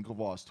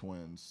Winklevoss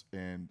twins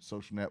in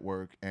Social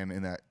Network and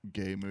in that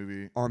gay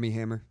movie. Army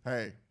Hammer.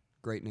 Hey,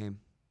 Great name.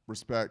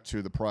 respect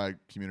to the Pride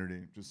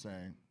community. Just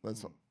saying.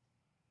 That's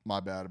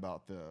my bad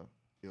about the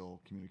ill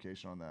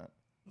communication on that.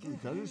 Can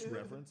I just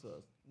reference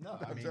us? No,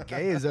 I mean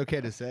gay is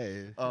okay to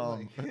say.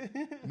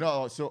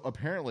 No, so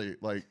apparently,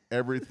 like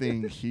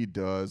everything he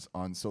does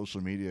on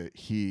social media,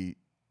 he's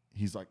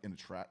like in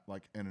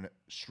a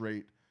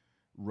straight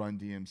Run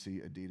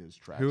DMC Adidas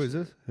track. Who is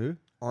this? Who?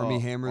 Army Oh,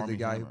 Hammer, Armie the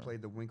guy Hammer. who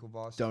played the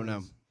Winklevoss. Don't know.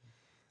 twins.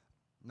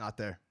 Not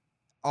there.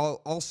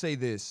 I'll say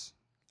this.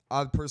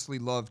 I personally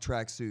love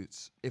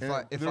tracksuits. If And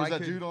I there was that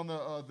could, dude on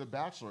the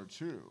Bachelor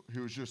too,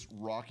 who was just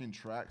rocking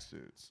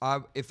tracksuits.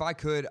 if I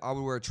could, I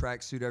would wear a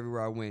tracksuit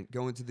everywhere I went.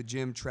 Going to the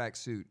gym,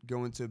 tracksuit.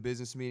 Going to a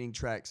business meeting,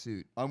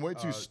 tracksuit. I'm way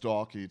too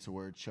stalky to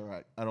wear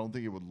track. I don't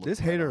think it would look.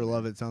 This right hate on or me.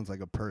 love it sounds like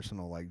a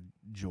personal like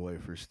joy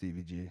for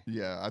Stevie G.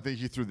 Yeah, I think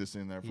he threw this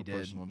in there for He did.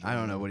 personal. I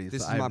don't know enjoyment. what he's.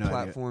 This is I have my no idea.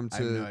 platform I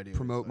have no to idea what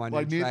promote he's my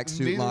Like new neither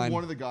tracksuit line.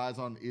 one of the guys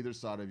on either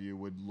side of you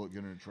would look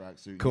good in a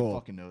tracksuit. Cool. You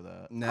fucking know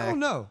that. Next, I don't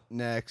know.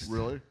 Next.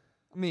 Really?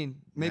 I mean,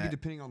 maybe Nah.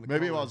 depending on the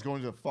Maybe if I color. was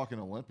going to the fucking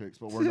Olympics,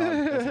 but we're not.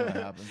 That's not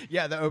gonna happen.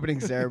 Yeah, the opening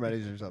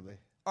ceremonies or something.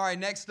 All right,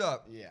 next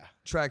up. Yeah.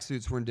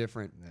 Tracksuits were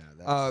indifferent. Yeah.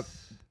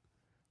 That's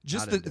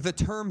Just Not the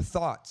term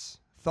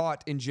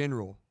thought in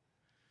general.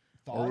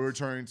 Are we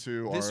returning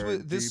to This our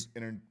was- this-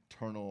 deep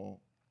internal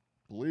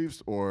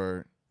beliefs,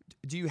 or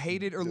Do you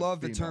hate it or The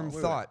love the female. term Wait,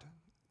 wait. thought?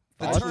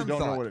 The I actually term don't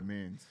thought. know what it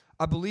means?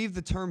 I believe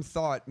the term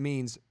thought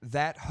means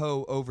that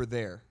hoe over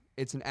there.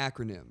 It's an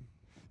acronym.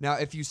 Now,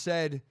 if you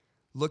said,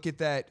 look at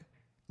that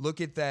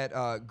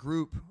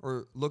group,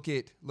 or look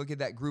at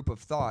that group of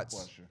thoughts,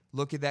 Bless you.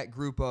 look at that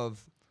group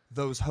of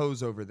those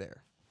hoes over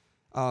there.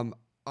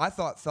 I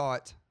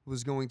thought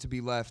was going to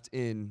be left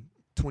in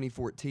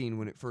 2014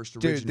 when it first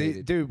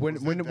originated. When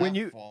Was it when that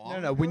you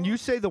long when ago? you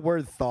say the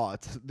word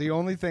thoughts, the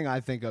only thing I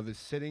think of is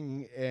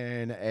sitting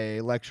in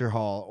a lecture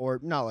hall or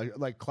not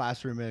like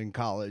classroom in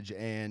college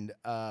and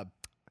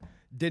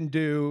didn't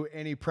do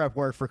any prep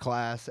work for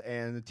class,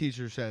 and the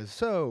teacher says,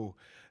 "So,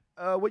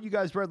 what you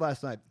guys read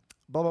last night?"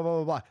 Blah blah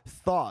blah blah blah.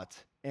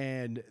 Thought,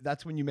 and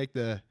that's when you make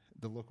the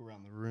look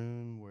around the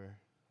room where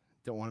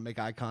don't want to make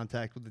eye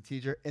contact with the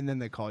teacher, and then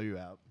they call you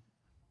out,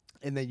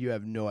 and then you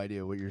have no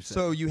idea what you're saying.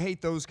 So you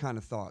hate those kind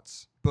of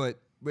thoughts. But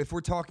if we're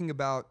talking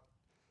about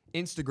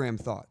Instagram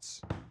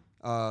thoughts,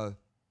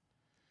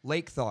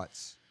 lake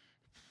thoughts,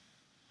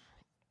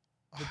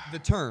 the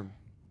term.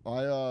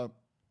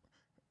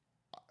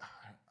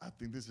 I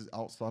think this is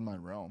outside my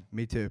realm.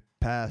 Me too.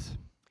 Pass.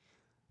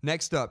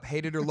 Next up,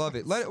 hate it or love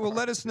it. Let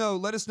us know.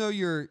 Let us know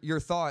your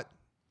thought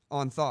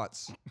on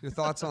thoughts. Your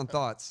thoughts on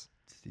thoughts.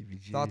 Stevie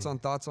G. Thoughts on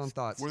thoughts on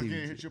thoughts. We're Stevie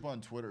gonna G. hit you up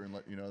on Twitter and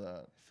let you know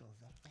that.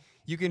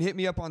 You can hit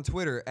me up on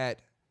Twitter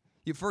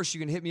you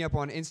can hit me up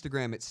on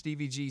Instagram at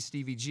Stevie G.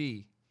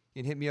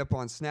 You can hit me up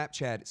on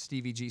Snapchat at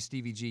Stevie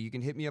G. You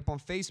can hit me up on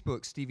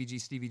Facebook, Stevie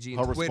G.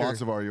 How And Twitter,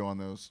 responsive are you on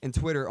those? and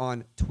Twitter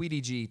on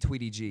Tweety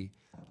G.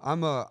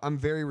 I'm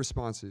very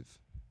responsive.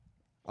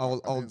 I I'll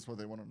think that's what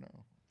they want to know.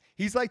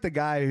 He's like the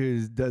guy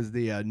who does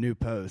the new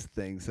post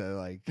thing. So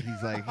like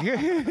he's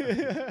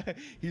like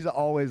he's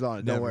always on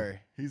it. Don't Never. worry.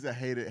 He's a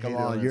hate it. Come hate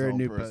it on, his you're a own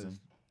new person.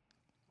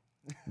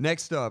 post.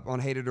 Next up on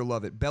Hate It or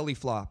Love It, belly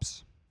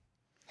flops.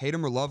 Hate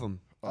them or love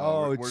them.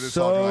 Oh, we're it's just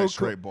so talking like cool.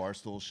 straight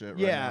barstool shit.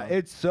 Yeah, right now.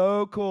 it's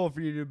so cool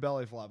for you to do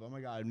belly flop. Oh my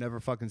god, I've never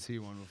fucking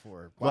seen one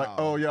before. Wow. Like,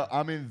 oh yeah,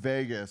 I'm in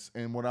Vegas,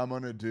 and what I'm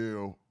gonna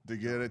do to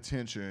get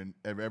attention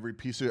of every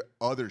piece of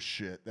other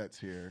shit that's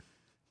here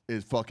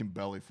is fucking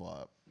belly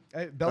flop.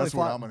 Hey, belly that's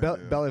what flop. I'm gonna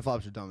do. Belly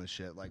flops are dumb as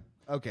shit. Like,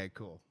 okay,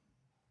 cool.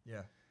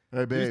 Yeah.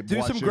 Hey babe, do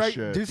watch some this Greg.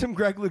 shit. Do some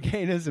Greg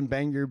Louganis and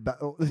bang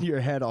your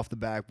head off the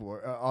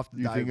backboard. Off the.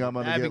 You think diving I'm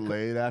board. gonna That'd get be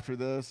laid after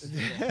this?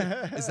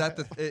 Is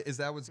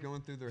that what's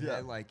going through their Yeah.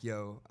 head? Like,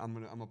 yo, I'm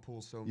gonna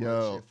pull so much.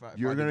 Yo, if I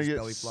you're do gonna this get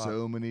belly flop.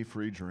 so many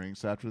free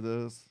drinks after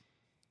this.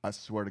 I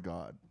swear to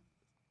God.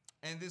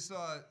 And this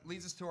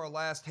leads us to our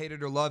last hate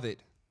it or love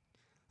it.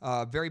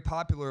 Very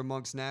popular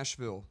amongst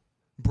Nashville,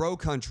 bro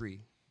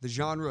country. The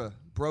genre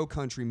bro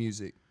country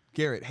music.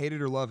 Garrett, hate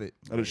it or love it.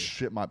 I just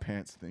shit my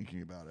pants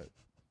thinking about it.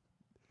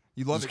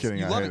 You love Just it. kidding.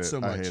 You I love hate it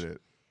so much. I hate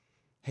it.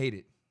 Hate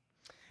it.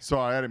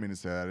 Sorry, I didn't mean to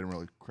say that. I didn't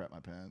really crap my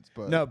pants,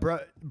 but No,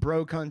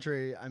 bro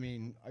country. I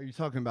mean, are you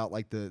talking about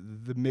like the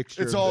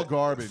mixture? it's of all the-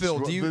 garbage. Phil,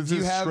 do you This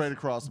is have straight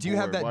across the do you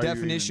have board. that Why are you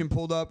definition even-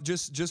 pulled up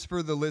just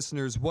for the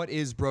listeners? What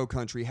is bro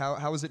country?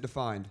 How is it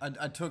defined?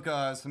 I took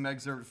some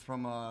excerpts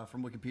from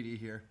Wikipedia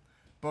here.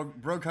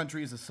 Bro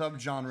country is a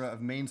subgenre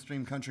of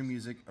mainstream country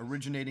music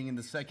originating in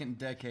the second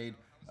decade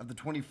of the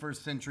 21st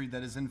century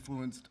that is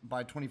influenced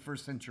by 21st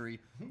century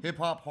hip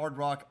hop, hard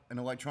rock, and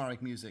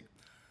electronic music.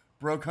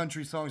 Bro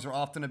country songs are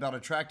often about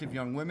attractive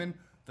young women,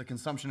 the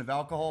consumption of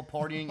alcohol,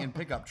 partying, and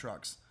pickup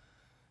trucks.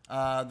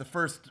 The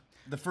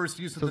first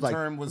use of the like,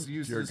 term was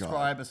used to dear God.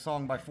 describe a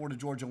song by Florida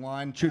Georgia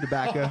Line, Chew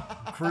tobacco.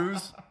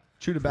 Cruise,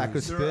 Chew tobacco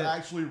They're spit.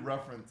 actually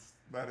referenced.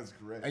 That is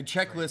great. a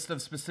checklist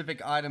of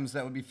specific items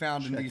that would be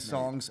found in these Checkmate.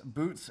 songs: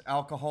 boots,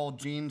 alcohol,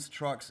 jeans,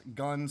 trucks,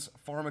 guns,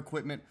 farm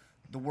equipment,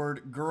 the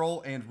word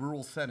girl, and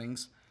rural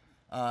settings.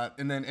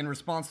 And then in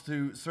response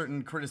to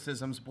certain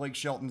criticisms, Blake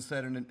Shelton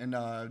said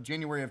in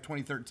January of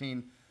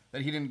 2013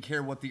 that he didn't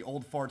care what the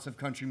old farts of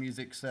country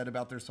music said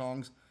about their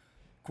songs.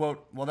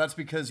 Quote, well, that's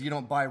because you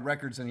don't buy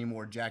records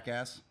anymore,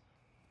 jackass.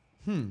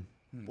 Well,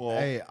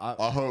 Hey,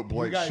 I hope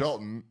Blake guys-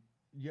 Shelton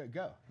Yeah,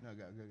 go. No,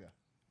 go.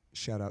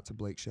 Shout out to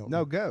Blake Shelton.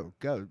 No, go.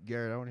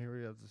 Garrett, I want to hear what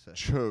you have to say.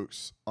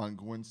 chokes on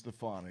Gwen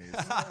Stefani's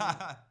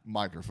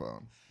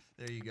microphone.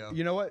 There you go.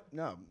 You know what?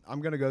 No,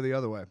 I'm gonna go the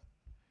other way.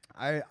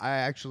 I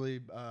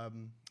actually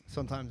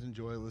sometimes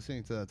enjoy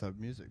listening to that type of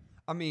music.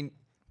 I mean,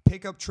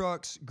 pickup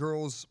trucks,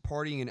 girls,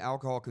 partying, and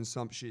alcohol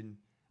consumption.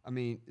 I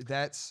mean,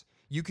 that's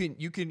you can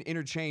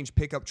interchange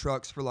pickup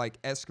trucks for like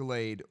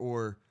Escalade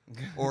or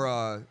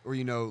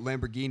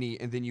Lamborghini,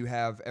 and then you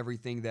have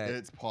everything that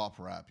It's pop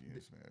rap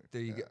music.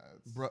 there you Yeah,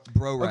 go, it's-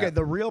 bro rap. Okay,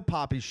 the real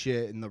poppy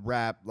shit and the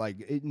rap,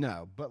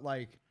 no, but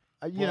like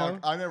you Well, know,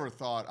 I never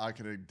thought I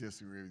could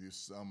disagree with you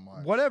so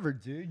much. whatever,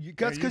 dude.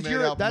 That's you because made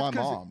you're. out That's my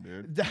 'cause- mom,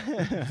 dude.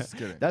 Just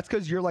kidding. That's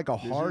because you're like a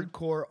you?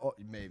 hardcore.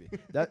 Maybe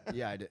that.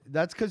 Yeah, I did.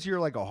 That's because you're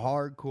like a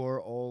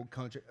hardcore old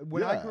country.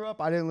 When I Yeah. grew up,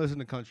 I didn't listen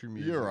to country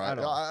music. You're right. at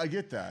all. I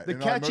get that. The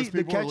And, catchy- most the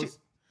people are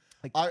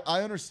catchy-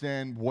 I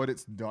understand what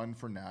it's done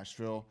for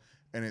Nashville,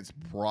 and it's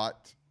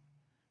brought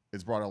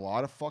a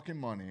lot of fucking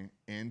money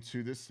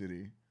into the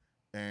city,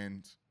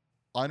 and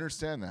I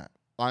understand that.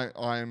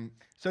 I'm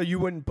So you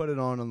wouldn't put it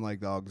on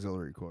like the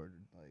auxiliary cord,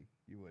 like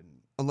you wouldn't.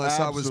 unless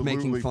I was making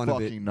absolutely fun of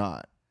fucking it.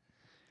 not.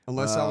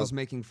 Unless I was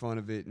making fun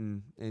of it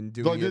and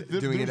doing Like, it,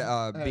 being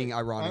hey,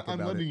 ironic I'm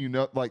about letting it. you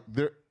know, like,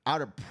 they're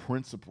out of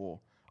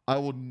principle. I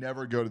will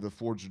never go to the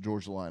Forge of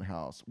Georgia Line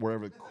house,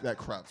 wherever that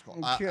crap's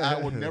called.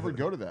 I will never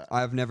go to that. I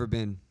have never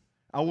been,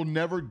 I will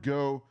never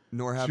go.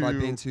 nor have I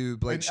been to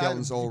Blake and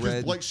Shelton's Old because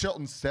Red. Blake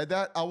Shelton said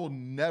that. I will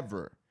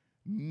never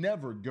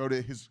go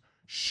to his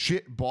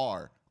shit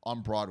bar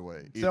on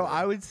Broadway. So either.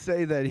 I would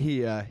say that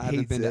he I haven't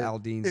hates been it. to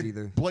Aldean's If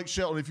either. Blake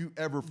Shelton, if you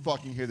ever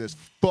fucking hear this,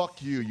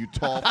 fuck you, you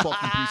tall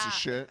fucking piece of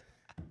shit.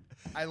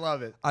 I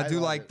love it. I do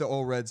love like it. the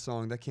Old Red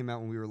song that came out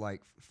when we were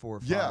like 4 or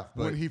 5. Yeah,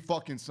 but when he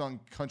fucking sung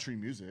country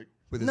music.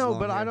 with his No, long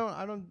but hair.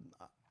 I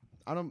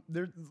don't.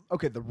 There.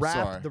 Okay, the rap.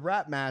 Sorry. The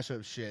rap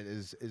mashup shit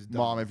is dumb.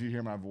 Mom, if you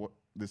hear my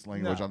this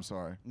language, No. I'm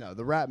sorry. No,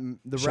 the rap.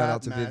 The Shout rap.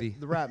 out to Vivi.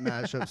 The rap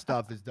mashup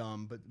stuff is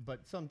dumb, but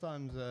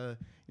sometimes All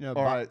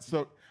right,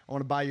 so I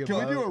want to buy you. can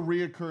we do a boat.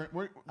 reoccurring?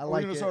 We're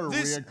like gonna it. start a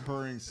This-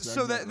 reoccurring.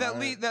 So segment,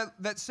 right?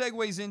 that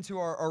segues into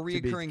our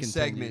be reoccurring continued.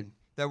 segment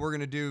that we're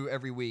gonna do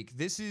every week.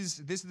 This is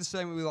the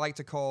segment we like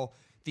to call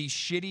the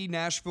Shitty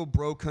Nashville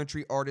Bro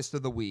Country Artist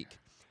of the Week.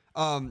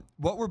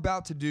 What we're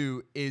about to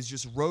do is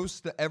just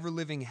roast the ever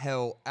living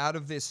hell out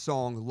of this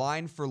song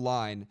line for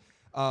line,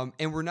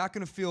 and we're not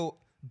gonna feel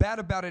bad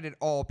about it at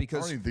all I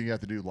because don't even think you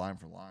have to do line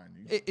for line.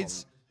 You can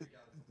it's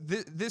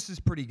this is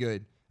pretty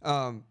good.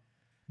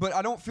 But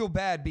I don't feel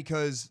bad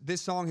because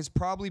this song has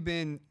probably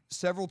been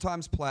several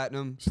times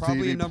platinum, probably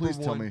Stevie, a number please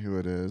one. tell me who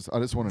it is. I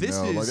just want to This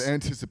know. Like, is- the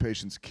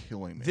anticipation's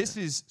killing me. This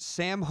is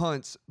Sam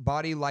Hunt's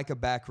Body Like a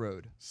Back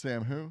Road.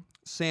 Sam who?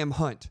 Sam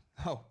Hunt.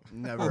 Oh,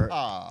 Never.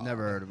 Ah.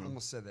 Never heard of him.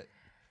 almost said that.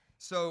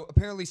 So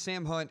apparently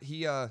Sam Hunt,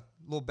 he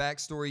little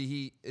backstory,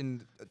 he in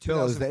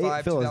Phil,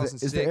 2005, Phil,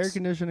 2006. is the air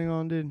conditioning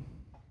on, dude?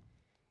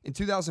 In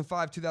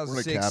 2005,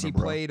 2006, cabin, he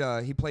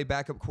bro. played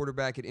backup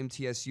quarterback at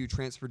MTSU,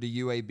 transferred to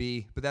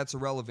UAB, but that's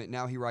irrelevant.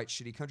 Now he writes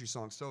shitty country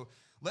songs. So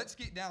let's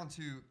get down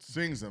to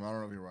Sings them. I don't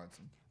know if he writes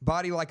them.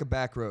 Body Like a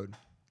Back Road.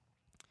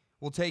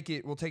 We'll take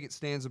it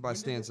stanza by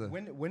stanza.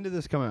 When did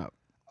this come out?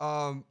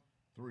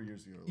 3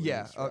 years ago. at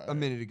Yeah, least, a right?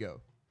 minute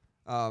ago.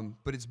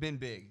 But it's been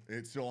big,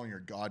 It's still on your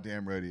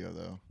goddamn radio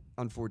though.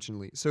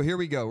 unfortunately. So here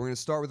we go. We're going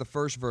to start with the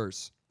first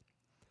verse.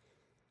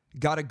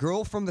 Got a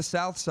girl from the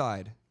south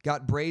side,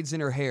 got braids in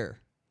her hair.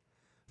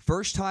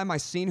 First time I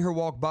seen her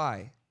walk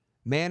by,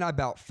 man, I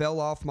about fell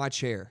off my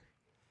chair.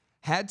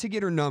 Had to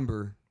get her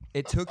number.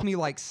 It took me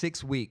like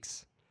 6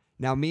 weeks.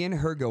 Now me and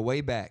her go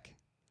way back,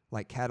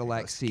 like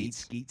Cadillac seats.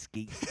 Skeet.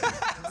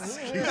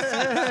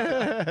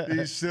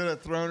 He should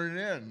have thrown it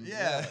in.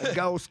 Yeah.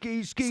 Go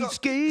ski.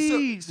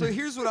 So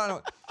here's what I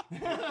don't.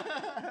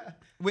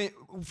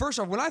 First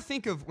off, when I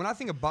think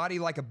of Body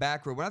Like a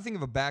Back Road, when I think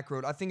of a back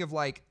road, I think of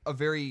like a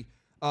very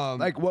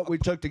Like what we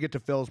took to get to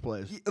Phil's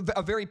place.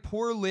 a very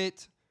poor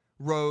lit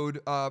road,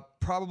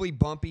 probably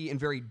bumpy and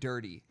very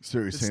dirty. So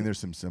you're saying there's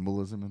some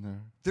symbolism in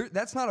there?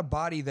 That's not a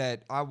body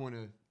that I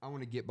wanna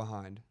get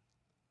behind,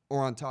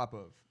 or on top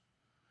of,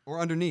 or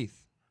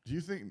underneath, Do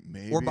you think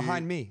maybe or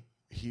behind me.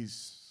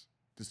 he's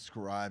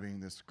describing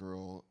this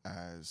girl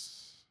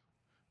as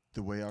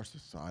the way our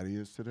society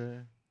is today?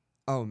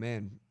 Oh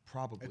man,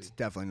 probably. It's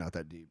definitely not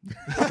that deep.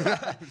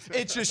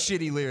 It's just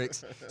shitty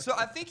lyrics. So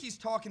I think he's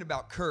talking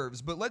about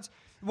curves, but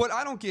what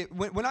I don't get,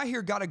 when I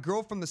hear got a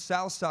girl from the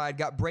South Side,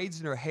 got braids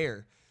in her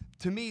hair,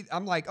 to me,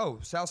 I'm like, oh,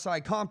 South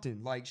Side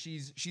Compton, like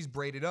she's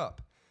braided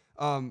up.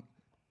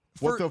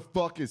 What the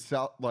fuck is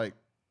South, like,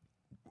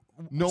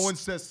 no one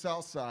says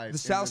South Side. The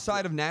South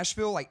Side of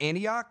Nashville, like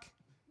Antioch?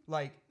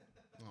 Like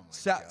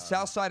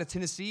South Side of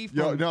Tennessee?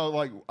 Yo, no,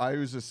 like, I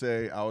used to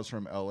say I was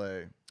from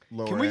L.A.,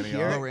 Lower Can we Antioch.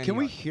 hear? Lower Can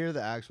we Antioch. hear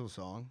the actual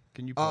song?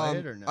 Can you play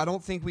it or no? I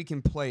don't think we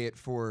can play it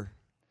for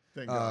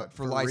Thank God.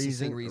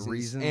 licensing reasons,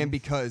 reasons, and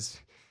because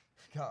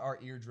God, our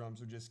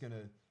eardrums are just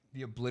gonna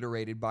be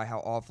obliterated by how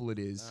awful it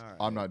is. All right.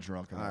 I'm not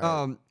drunk enough.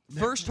 All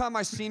First time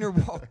I seen her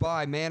walk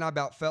by, man, I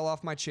about fell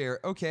off my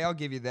chair. Okay, I'll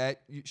give you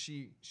that.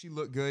 She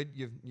looked good.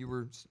 You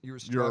were You're a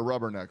struck.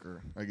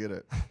 rubbernecker. I get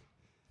it.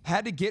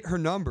 Had to get her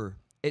number.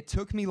 It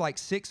took me like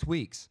 6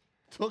 weeks.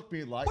 Took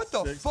me like What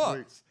the 6 fuck?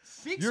 weeks.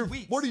 6 You're,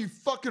 weeks. What are you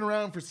fucking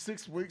around for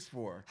 6 weeks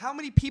for? How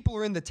many people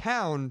are in the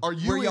town Are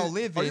you where y'all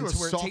live are in you a to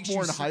where it takes you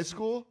sophomore in 6 high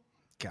school?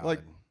 God.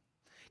 Like,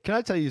 Can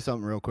I tell you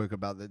something real quick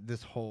about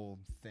this whole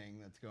thing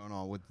that's going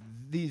on with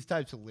these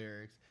types of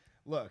lyrics?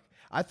 Look,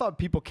 I thought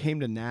people came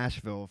to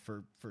Nashville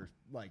for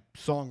like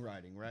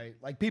songwriting, right?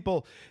 Like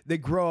people, they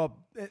grow up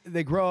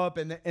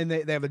and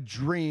they have a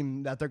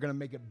dream that they're gonna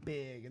make it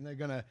big and they're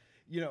gonna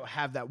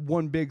have that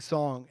one big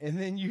song, and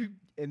then you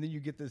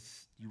get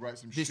this. you write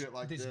some this, shit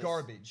like this this.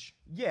 garbage.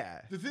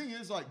 Yeah. The thing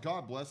is, like,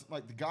 God bless,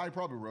 like, the guy who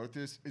probably wrote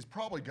this is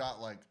probably got,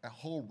 like, a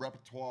whole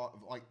repertoire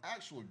of, like,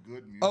 actual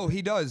good music. Oh,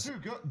 he does.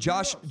 Dude, who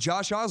Josh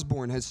does?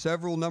 Osborne has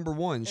several number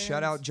ones. Shout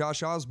And- out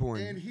Josh Osborne.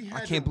 And he I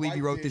had can't to believe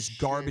he write wrote this shit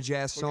garbage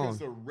ass because song.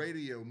 the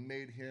radio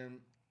made him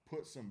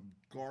put some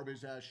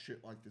garbage ass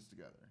shit like this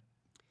together.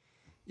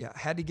 Yeah,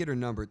 had to get her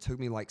number. It took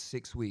me like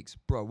 6 weeks,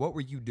 bro. What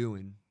were you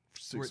doing?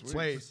 For 6 weeks.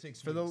 Wait,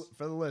 6 for weeks.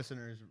 the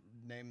listeners,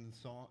 name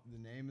the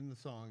name in the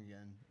song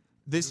again.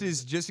 This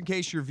is just in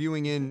case you're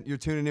you're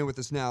tuning in with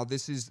us now.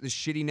 This is the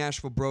shitty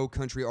Nashville bro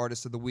country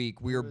artist of the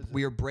week. We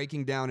are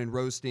breaking down and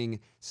roasting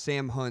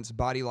Sam Hunt's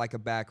 "Body Like a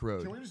Back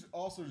Road." Can we just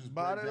also just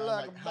Body break down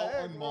like like a how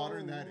bag unmodern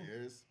roll. that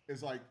is?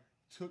 Is like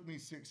took me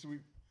 6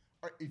 weeks.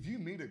 If you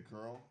meet a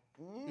girl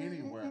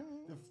anywhere,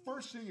 the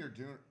first thing you're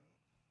doing,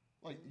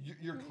 like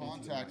you're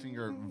contacting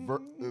her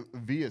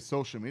via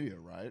social media,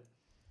 right?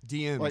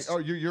 DMs. Like,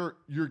 oh,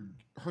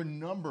 her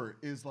number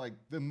is like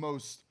the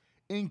most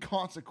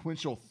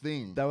inconsequential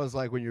thing. That was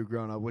like when you were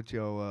growing up. What's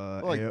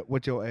your Like-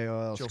 what's your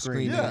AOL Your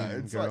screen? screen Yeah, name,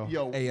 it's girl? like,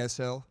 yo,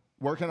 ASL.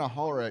 where can I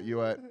holler at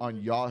you at on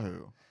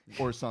Yahoo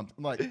or something?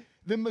 Like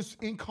the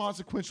most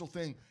inconsequential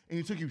thing, and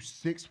it took you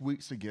 6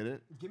 weeks to get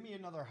it. Give me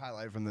another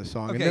highlight from this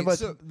song, Okay, and then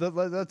so-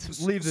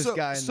 let's leave this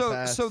guy in the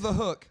past. So the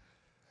hook,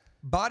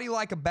 "Body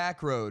like a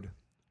back road,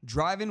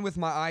 driving with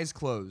my eyes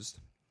closed.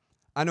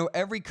 I know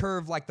every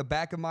curve like the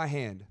back of my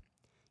hand.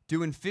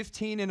 Doing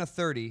 15 and a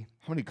 30.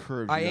 How many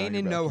curves? I you got ain't your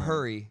in no back end?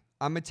 hurry.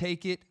 I'ma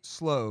take it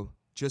slow,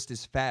 just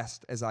as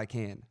fast as I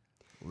can.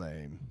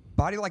 Lame.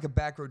 Body like a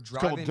back road,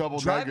 couple driving double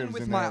driving negatives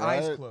with in my there,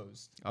 eyes right?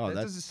 closed. Oh, that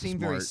that's doesn't seem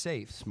smart. very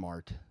safe.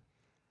 Smart.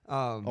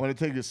 I'm gonna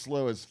take it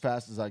slow as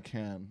fast as I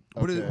can.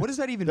 What Okay. does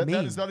that even That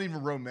mean? is not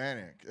even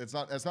romantic. It's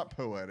not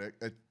poetic.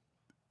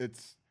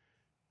 It's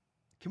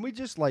Can we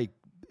just I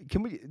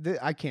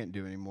can't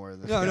do any more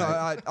of this. No,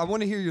 guy. I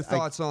want to hear your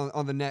thoughts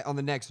on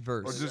the next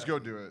verse. or just go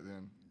do it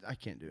then. I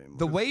can't do anymore.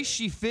 The way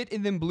she fit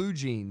in them blue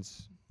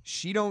jeans,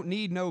 she don't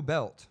need no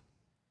belt.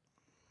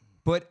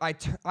 But I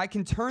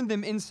can turn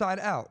them inside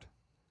out.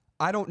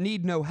 I don't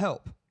need no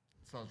help.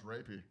 Sounds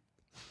rapey.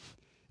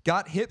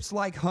 Got hips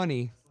like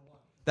honey.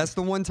 That's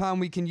the one time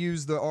we can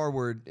use the R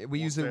word. We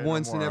use say it it no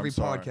once in more, every I'm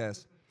sorry.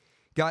 podcast.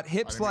 Got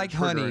hips didn't mean like to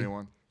trigger honey.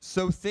 anyone.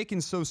 So thick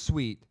and so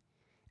sweet.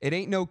 It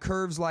ain't no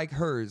curves like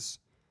hers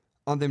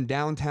on them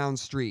downtown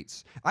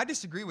streets. I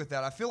disagree with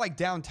that. I feel like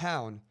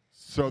downtown,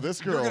 So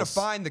this girl, you're going to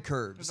find the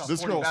curves. There's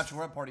This 40 girl's-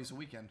 bachelorette parties a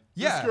weekend.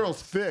 Yeah. this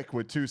girl's thick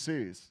with 2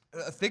 C's.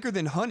 Thicker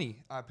than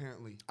honey,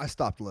 apparently. I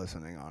stopped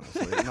listening.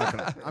 Honestly,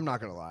 I'm not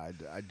gonna lie.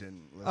 I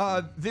didn't.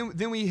 Listen.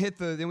 Then we hit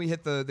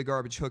the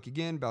garbage hook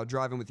again about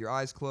driving with your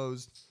eyes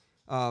closed.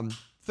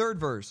 Third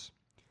verse.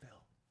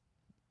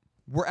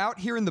 We're out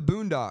here in the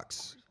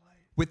boondocks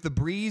with the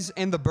breeze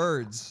and the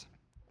birds,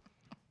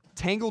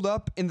 tangled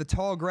up in the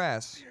tall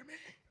grass,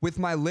 with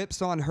my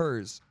lips on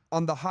hers,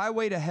 on the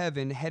highway to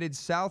heaven, headed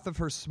south of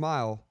her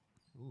smile.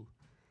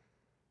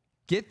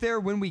 Get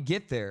there when we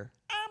get there.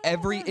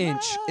 Every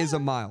inch is a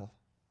mile.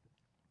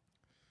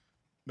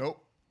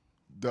 Nope.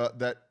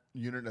 That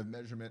unit of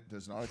measurement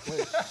does not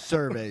equate.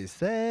 Survey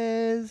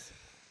says.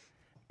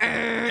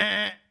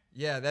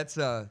 Yeah, it's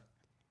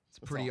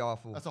pretty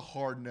awful. That's a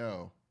hard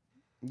no.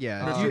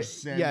 Yeah, Mr. if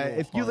Samuel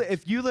Hunt.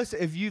 if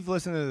you've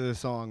listened to the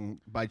song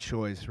by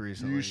choice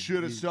recently, You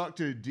should have stuck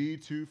to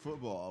D2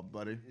 football,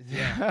 buddy.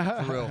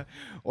 Yeah, for real.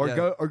 or Yeah.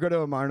 go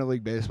to a minor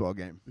league baseball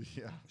game.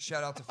 Yeah.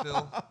 Shout out to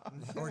Phil.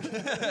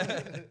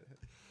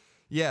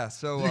 Yeah,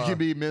 so You can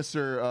be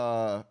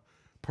Mr.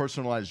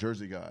 Personalized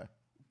Jersey guy.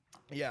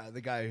 Yeah,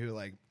 the guy who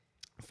like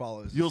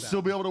follows. You'll the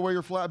still be sound. able to wear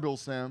your flat bill,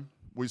 Sam.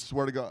 We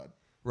swear to God.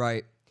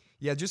 Right.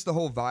 Yeah, just the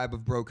whole vibe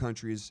of bro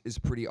country is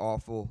pretty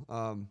awful.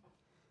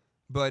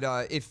 But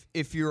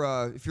if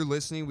you're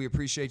listening, we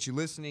appreciate you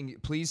listening.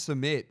 Please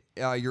submit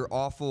your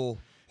awful,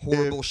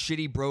 horrible,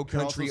 shitty bro Can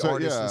country also say,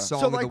 artist yeah. and song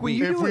So, of the like, when week.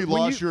 you If do we it-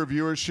 when lost you- your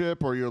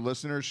viewership or your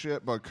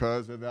listenership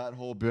because of that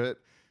whole bit,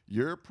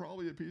 you're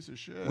probably a piece of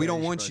shit. We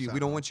don't you want should you. probably We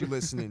don't sign want you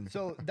listening.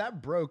 So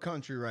that bro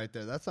country right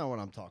there, that's not what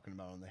I'm talking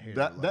about on the hater.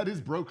 That level. is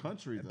bro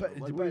country though. But-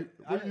 Like,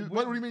 but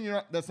what do you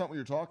mean? That's not what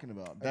you're talking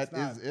about. That It's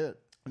is not. it.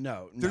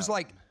 no. There's no.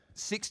 like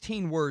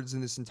 16 words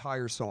in this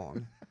entire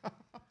song,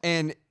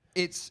 and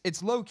it's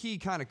low key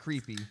kind of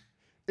creepy.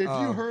 If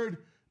you heard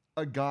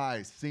a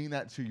guy sing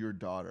that to your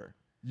daughter,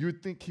 you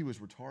would think he was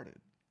retarded.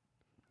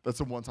 That's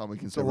the one time we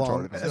can say It's a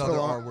long, retarded. That's it's a another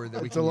long, R word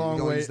that we it's can a use. long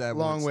Don't way, use that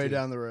long once, way too.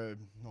 down the road.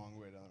 Long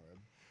way down the road.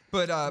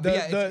 But The,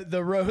 yeah, if-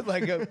 the road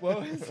like a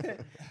what was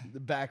it? The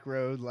back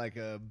road like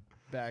a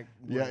back.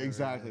 Yeah, whatever.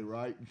 exactly,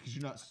 right? Because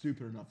you're not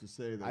stupid enough to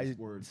say those I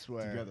words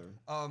swear. together.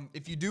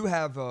 if you do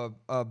have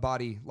a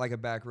body like a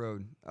back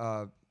road,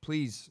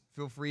 please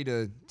feel free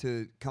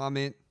to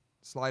comment,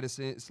 slide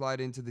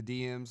into the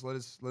DMs. Let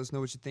us know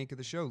what you think of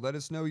the show. Let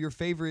us know your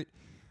favorite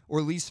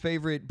or least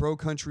favorite bro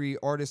country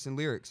artists and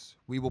lyrics.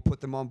 We will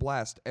put them on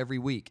blast every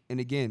week. And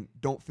again,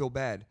 don't feel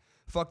bad.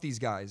 Fuck these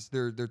guys.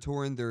 They're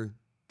touring. They're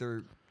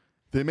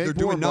They make They're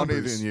more doing money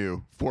numbers. than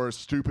you for a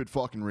stupid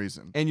fucking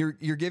reason. and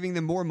you're giving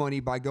them more money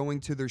by going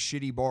to their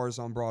shitty bars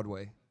on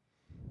Broadway.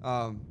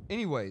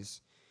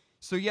 Anyways,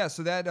 so yeah,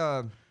 so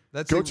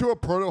that's Go it. to a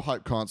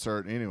prototype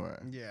concert anyway.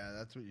 Yeah,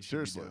 that's what you should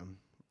Seriously. be doing.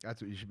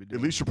 That's what you should be At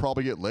doing. least you'll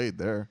probably get laid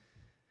there.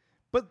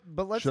 but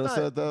let's Should not.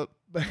 have said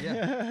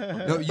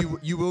that. No,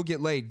 you will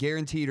get laid,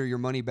 guaranteed, or your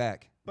money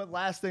back. But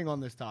last thing on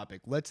this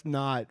topic, let's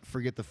not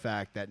forget the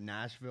fact that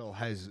Nashville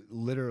has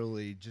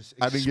literally just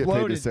I didn't get paid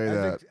to exploded, say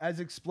that. has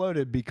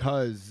exploded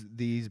because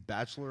these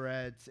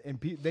bachelorettes and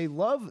they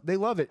love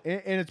it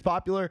and it's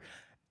popular.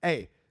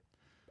 Hey,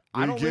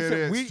 I We don't get listen.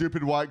 it. We,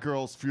 Stupid white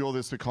girls fuel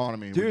this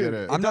economy. We Dude, get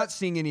it. I'm not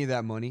seeing any of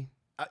that money.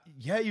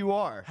 yeah, you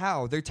are.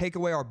 How? They take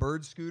away our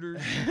bird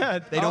scooters. They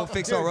They don't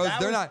fix our roads.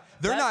 They're not.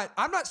 that-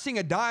 I'm not seeing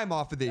a dime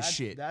off of this That's,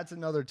 shit. that's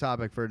another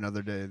topic for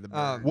another day. The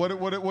Um, bird.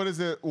 What is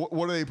it?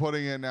 What are they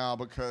putting in now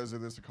because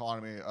of this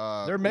economy?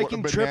 They're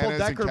making bananas triple and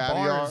decker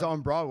caviar? bars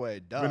on Broadway.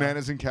 Duh.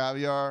 Bananas and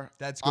caviar.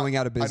 That's going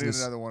out of I business.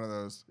 need another one of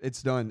those.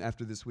 It's done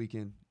after this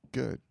weekend.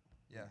 Good.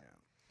 Yeah.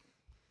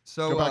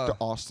 So Go back to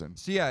Austin.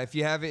 So yeah, if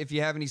you have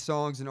any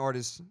songs and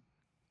artists,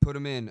 put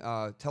them in.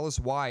 Tell us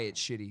why it's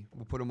shitty.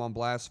 We'll put them on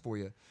blast for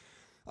you.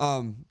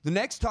 The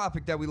next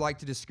topic that we like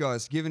to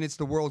discuss, given it's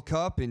the World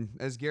Cup, and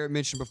as Garrett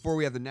mentioned before,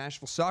 we have the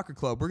Nashville Soccer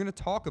Club. We're going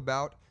to talk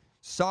about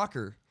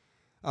soccer.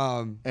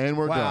 And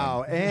we're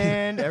Wow, done.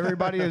 and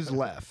everybody has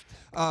left.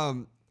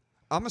 I'm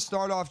gonna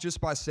start off just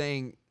by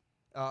saying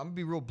I'm gonna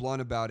be real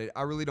blunt about it.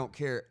 I really don't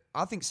care.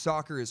 I think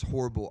soccer is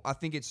horrible. I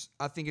think it's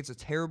a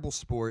terrible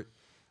sport.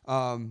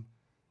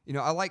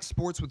 I like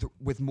sports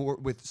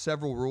with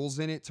several rules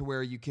in it to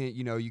where you can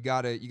you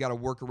gotta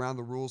work around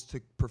the rules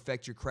to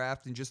perfect your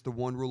craft, and just the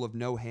one rule of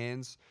no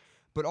hands.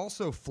 But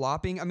also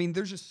flopping. I mean,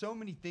 there's just so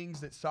many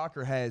things that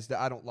soccer has that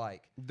I don't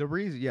like. The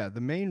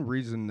main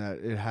reason that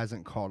it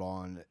hasn't caught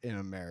on in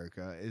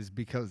America is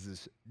because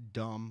this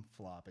dumb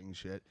flopping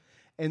shit.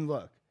 And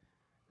look,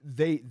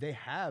 they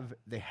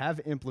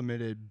have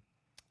implemented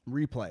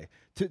replay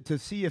to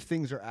see if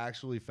things are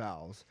actually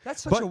fouls.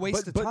 That's such a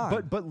waste of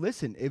time. But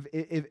listen,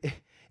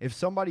 if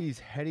somebody's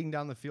heading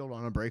down the field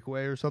on a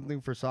breakaway or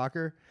something for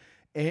soccer,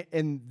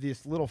 and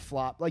this little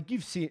flop, like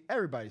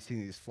everybody's seen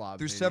these flop.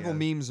 There's videos. several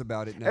memes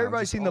about it now.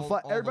 Everybody's Just seen the all-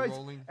 flop. all the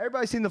rolling.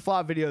 Everybody's seen the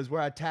flop videos where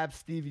I tap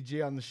Stevie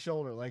G on the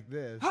shoulder like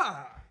this,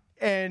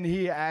 and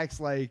he acts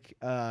like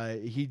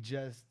he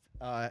just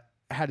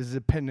had his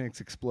appendix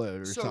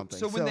explode or something.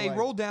 So when they like,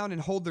 roll down and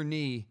hold their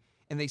knee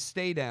and they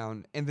stay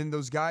down, and then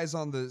those guys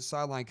on the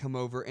sideline come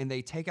over and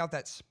they take out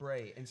that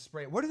spray and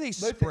spray. What are they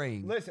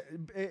spraying?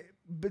 Listen,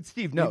 but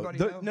Steve, no, Anybody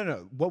know?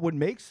 no. What would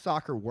make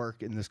soccer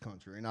work in this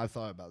country, and I've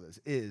thought about this,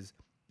 is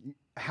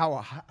how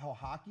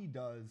hockey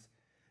does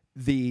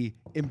the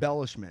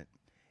embellishment.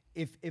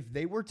 If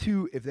they were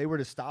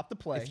to stop the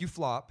play, If you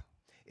flop,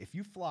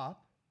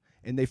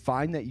 and they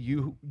find that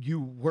you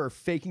were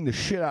faking the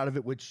shit out of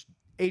it, which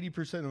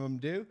 80% of them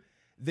do,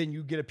 then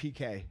you get a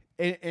PK.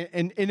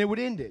 And it would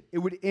end it. It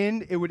would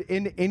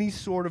end any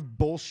sort of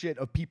bullshit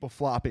of people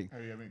flopping.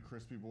 Are you having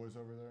crispy boys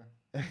over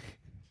there?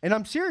 And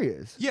I'm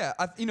serious. yeah,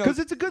 'Cause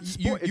it's a good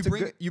sport.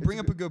 You bring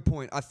up a good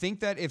point. I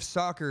think that if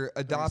soccer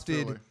Philly.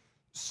 adopted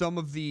some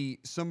of the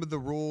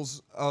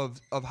rules of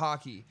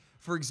hockey,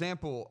 for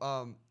example,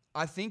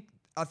 I think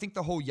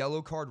the whole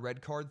yellow card,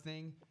 red card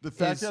thing. The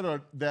fact is,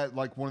 that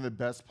like one of the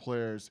best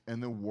players in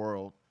the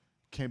world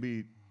can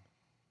be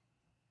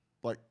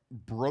like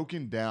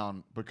broken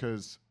down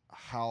because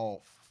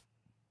how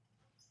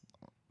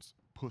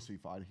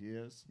pussyfied he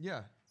is.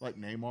 yeah. Like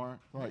Neymar,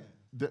 like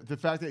the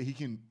fact that you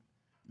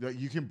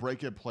can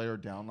break a player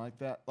down like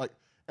that. Like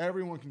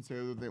everyone can say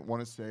what they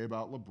want to say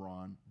about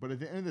LeBron, but at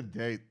the end of the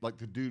day, like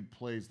the dude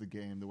plays the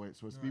game the way it's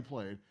supposed to be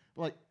played.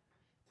 But like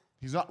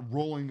he's not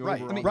rolling over.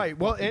 Right, on right.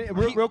 the Well, fucking and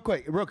ground.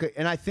 real quick,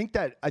 and I think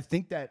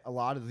that a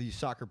lot of these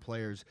soccer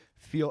players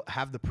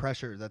have the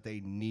pressure that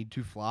they need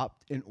to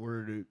flop in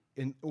order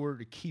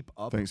to keep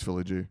up Thanks,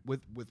 Philly G.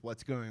 with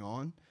what's going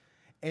on,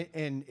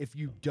 and if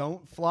you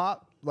don't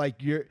flop, like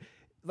you're.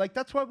 Like,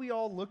 that's why we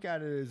all look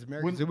at it as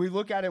Americans. And we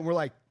look at it and we're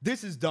like,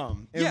 this is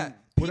dumb. And Yeah.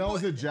 When I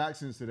was at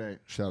Jackson's today,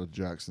 shout out to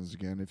Jackson's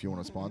again. If you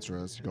want to sponsor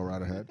us, go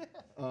right ahead.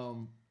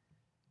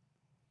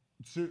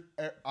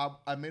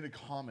 I made a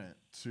comment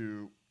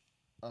to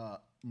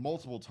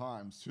multiple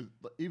times to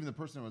even the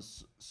person who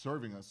was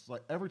serving us.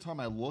 Like every time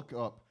I look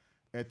up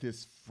at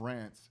this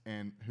France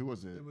and who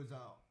was it? It was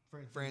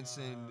France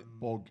and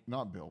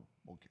Not Bill,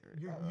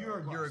 Bulgaria.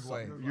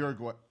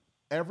 Uruguay.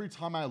 Every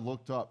time I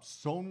looked up,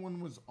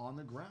 someone was on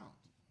the ground.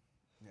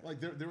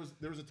 Like there was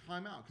a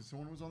timeout because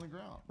someone was on the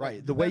ground. Right.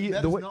 Like, The way you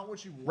that the is way not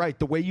what you want. right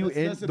the way you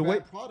end That's a the way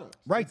bad product.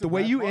 right That's the a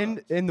way bad you product.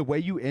 end and the way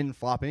you end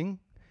flopping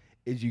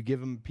is you give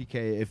them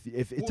PK if it's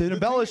Well, an the thing-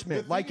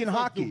 embellishment the like thing in is,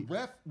 hockey. the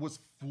ref was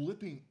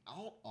flipping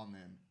out on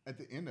them at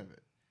the end of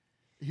it.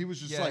 He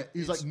was just Yeah,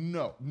 he's like,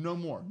 no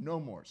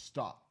more,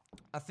 stop.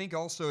 I think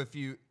also if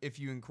you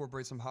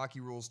incorporate some hockey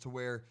rules to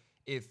where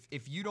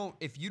if you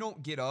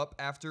don't get up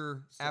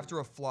after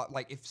a flop,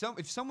 like if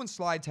someone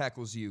slide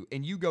tackles you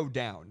and you go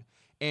down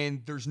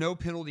and there's no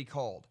penalty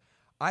called,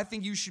 I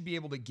think you should be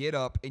able to get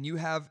up and you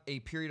have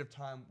a period of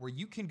time where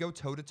you can go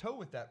toe to toe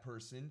with that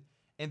person,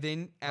 and then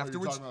You're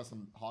afterwards, talking about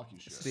some hockey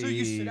shit. so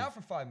you sit Steve. out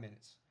for 5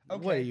 minutes.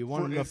 Okay. What, you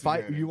want For them to fight?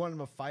 instigating. You want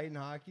them to fight in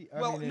hockey?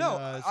 Well, in,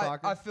 no,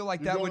 soccer. I feel like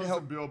You're that going would on help.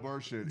 some Bill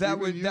Burr shit. That Even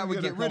would- you that would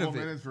get a get rid couple of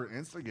it. minutes for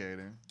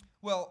instigating.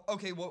 Well,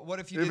 okay. What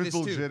if you If did it's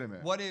this legitimate.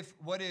 too? What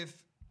if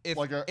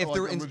Like a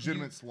there was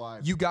legitimate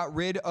slide. You got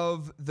rid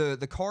of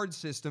the card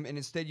system and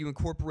instead you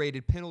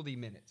incorporated penalty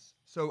minutes.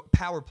 So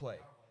power play.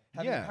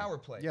 Having a power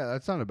play. Yeah,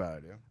 that's not a bad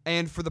idea.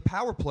 And for the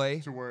power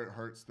play, to where it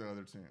hurts the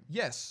other team.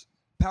 yes,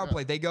 power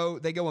play. They go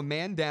a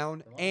man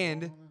down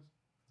and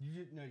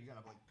You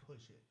gotta like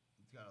push it.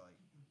 You gotta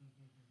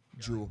like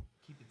Jewel.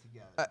 keep it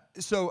together.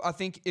 So I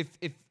think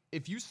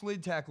if you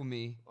slid tackle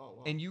me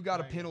and you got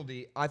a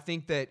penalty, I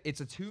think that it's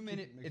a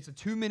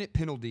 2-minute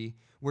penalty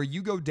where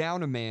you go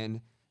down a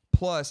man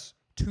plus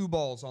 2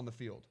 balls on the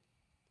field.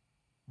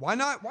 Why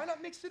not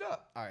mix it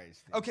up? All right.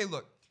 Steve. Okay,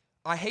 look.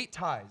 I hate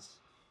ties.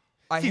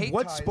 Steve,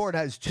 what ties. sport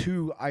has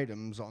 2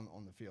 items on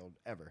the field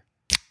ever?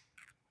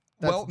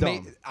 Well,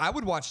 dumb. I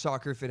would watch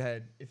soccer if it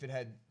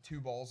had 2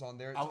 balls on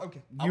there.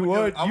 Okay. You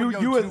would go would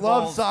 2 love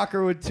balls.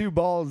 soccer with 2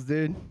 balls,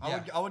 dude.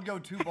 I would go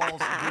 2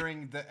 balls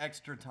during the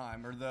extra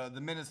time or the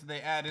minutes that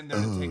they add in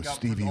there to take up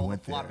Stevie for all the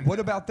went there. flopping. What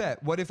about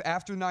that? What if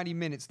after 90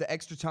 minutes, the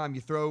extra time,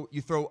 you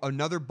throw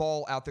another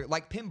ball out there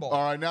like pinball?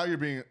 All right, now you're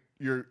being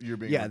Yeah,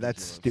 that's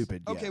ridiculous.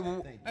 stupid. Okay, yeah.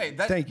 well, Hey,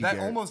 Thank you, that Garrett.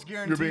 almost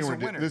You're guarantees being a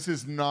ridiculous. winner. This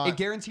is not. it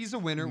guarantees a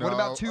winner. What No,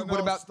 about two? no, What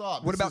about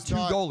stop. what This about is 2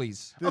 not-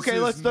 goalies? This Okay,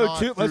 is let's throw not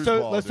 2. Let's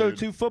throw foosball, dude.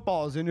 2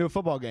 footballs into a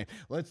football game.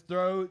 Let's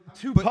throw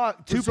 2 Let's throw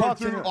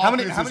pucks. 2 In How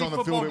many offenses on the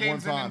football field at one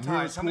games end in time.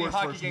 ties? How many scores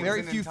hockey first games one? Very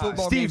end in few ties?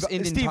 football Steve, games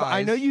end in Steve,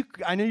 I know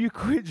ties. you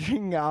quit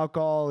drinking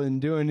alcohol and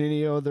doing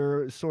any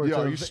other sorts Yeah,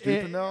 of. are you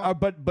stupid now?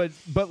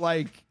 But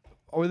like,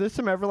 are there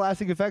some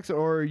everlasting effects,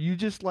 or are you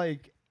just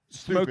like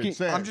smoking?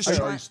 Say it. I'm just Hey, are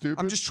trying. you stupid?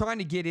 I'm just trying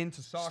to get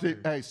into soccer.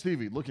 Hey,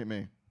 Stevie, look at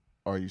me.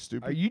 Are you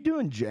stupid? Are you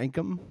doing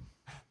jankum?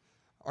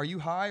 Are you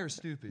high or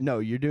stupid? No,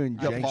 you're doing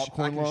got jank.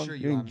 popcorn I can lung? assure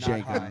You're you, I'm doing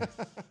not high.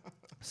 jankum.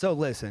 So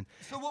listen,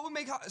 So what would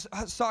make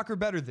soccer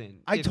better then?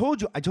 I If-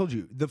 told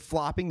you, the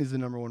flopping is the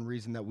number one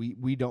reason that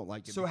we don't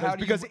like it. So because, how do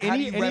you because how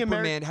do you any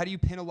reprimand? How do you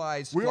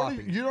penalize we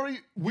flopping?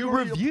 we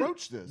already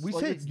approached this. We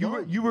Like, said it's you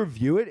done. you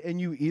review it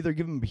and you either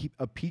give them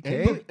a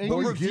PK. And but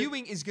you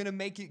reviewing is going to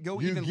make it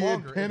go You even get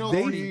longer.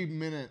 penalty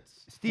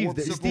minutes. Steve, for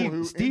th- people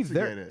who Steve,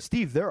 instigate it.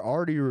 Steve, they're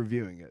already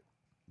reviewing it.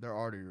 They're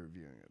already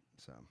reviewing it.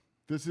 So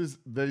This is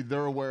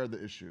they're aware of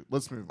the issue.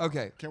 Let's move on.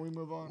 Okay. Can we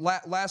move on?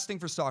 Last thing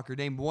for soccer.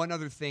 Name one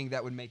other thing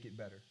that would make it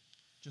better.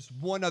 Just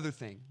one other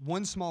thing.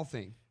 One small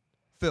thing.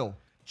 Phil.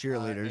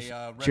 cheerleaders,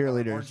 Red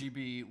cheerleaders.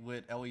 RGB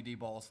with LED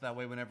balls. That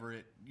way,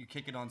 whenever you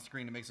kick it on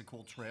screen, it makes a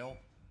cool trail.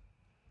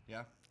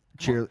 Yeah.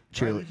 Cheer, You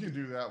cheer, can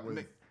do that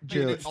with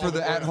cheer, For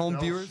the at-home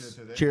viewers?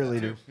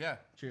 cheerleaders. Yeah.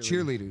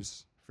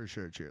 Cheerleaders. For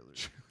sure,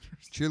 cheerleaders.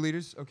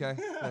 Cheerleaders. Okay,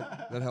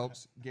 that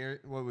helps.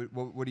 Garrett,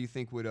 what do you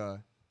think would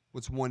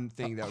what's one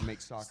thing that would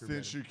make soccer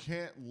better? Since you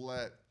can't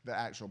let the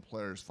actual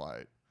players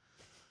fight.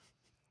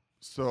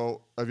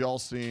 So, have y'all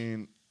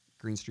seen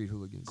Green Street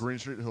Hooligans. Green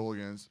Street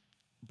Hooligans?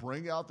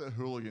 Bring out the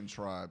hooligan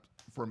tribe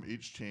from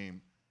each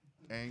team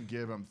and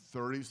give them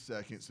 30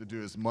 seconds to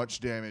do as much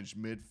damage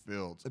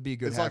midfield. That'd be a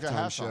good It's like a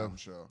halftime halftime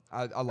show.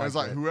 I And like it's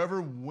like that.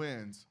 whoever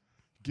wins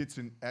gets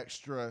an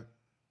extra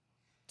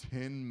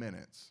 10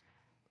 minutes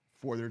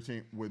for their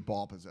team with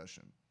ball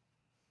possession.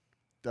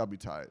 That'd be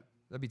tight.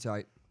 That'd be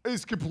tight.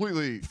 It's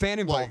completely Fan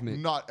involvement.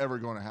 not ever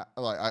going to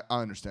happen. Like I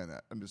understand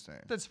that. I'm just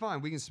saying. That's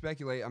fine. We can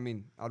speculate. I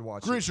mean, I'd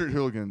watch Green it. Shirt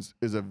Hooligans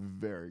is a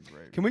very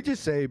great. Can we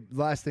just say,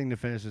 last thing to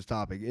finish this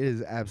topic, it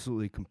is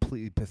absolutely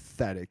completely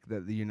pathetic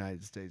that the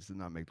United States did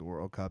not make the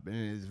World Cup, and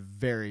it is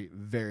very,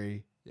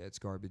 very Yeah, it's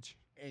garbage.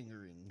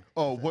 angering.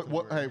 Oh, if that's a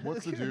what? word. Hey,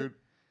 what's the dude?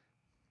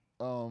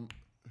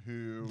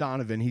 Who?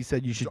 Donovan, he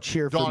said you should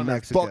cheer for Donovan,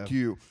 Mexico. fuck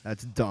you.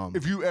 That's dumb.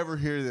 If you ever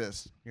hear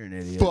this, You're an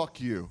idiot. fuck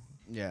you.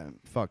 Yeah,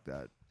 fuck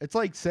that. It's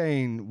like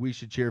saying we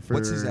should cheer for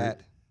What's his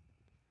at?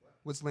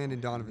 What's Landon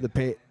Donovan? the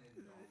pay.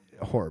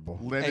 Horrible.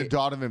 Landon Hey,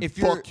 Donovan, if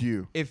you're- fuck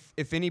you.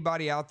 If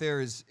anybody out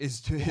there is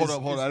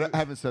Hold on. I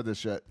haven't said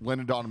this yet.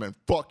 Landon Donovan,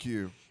 fuck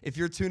you. if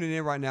you're tuning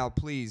in right now,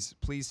 please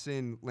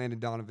send Landon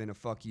Donovan a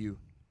fuck you.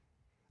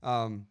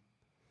 Yeah. Do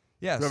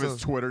you have So,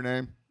 his Twitter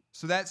name?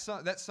 so that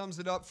sums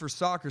it up for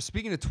soccer.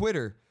 Speaking of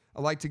Twitter,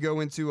 I'd like to go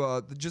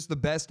into just the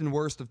best and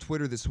worst of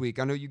Twitter this week.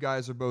 I know you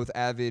guys are both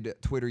avid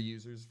Twitter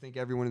users. I think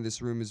everyone in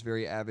this room is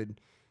very avid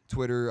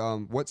Twitter.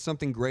 What's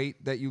something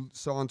great that you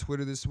saw on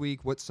Twitter this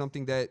week? What's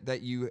something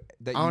that you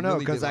I don't know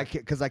really because did I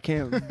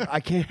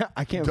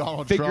can't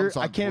Donald figure Trump's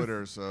on I can't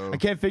Twitter, so I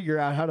can't figure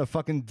out how to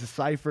fucking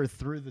decipher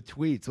through the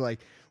tweets. Like,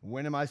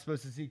 when am I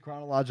supposed to see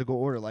chronological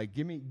order? Like,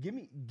 give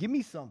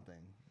me something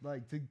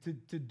like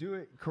to do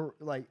it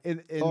like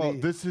in oh,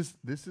 the,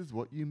 this is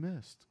what you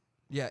missed.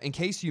 Yeah, in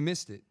case you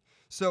missed it.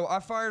 So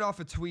I fired off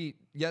a tweet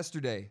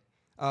yesterday.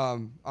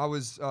 I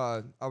was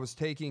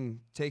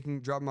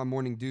dropping my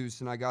morning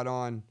deuce, and I got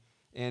on,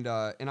 and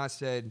I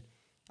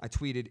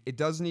tweeted, "It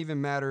doesn't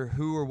even matter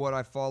who or what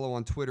I follow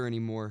on Twitter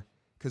anymore,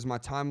 because my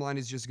timeline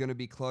is just going to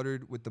be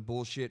cluttered with the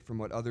bullshit from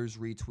what others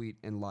retweet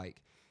and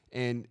like."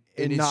 And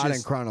it's not in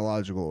just,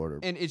 chronological order.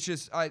 and it's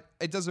just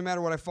it doesn't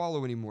matter what I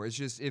follow anymore. It's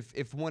just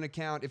if one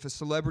account, if a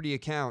celebrity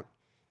account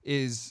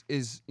is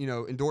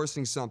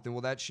endorsing something,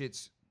 well that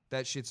shit's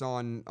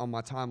on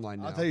my timeline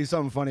now. I'll tell you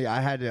something funny.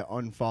 I had to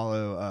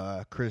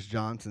unfollow Chris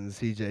Johnson's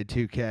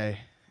CJ2K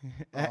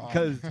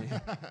because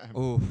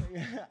Oh,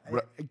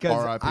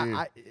 R.I.P.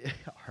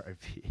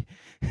 R.I.P.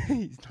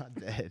 He's not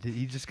dead.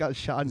 He just got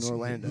shot in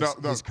Orlando. No,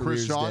 his Chris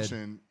career's dead.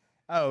 Johnson.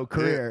 Oh,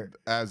 career.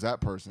 As that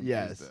person.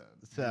 Yes. Is dead.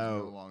 He's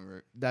So- no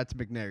longer. That's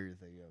McNair you're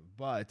thinking of.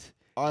 But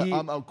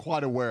I'm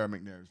quite aware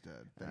McNair's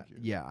dead. Thank you.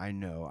 yeah, I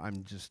know.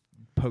 I'm just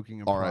poking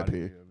him.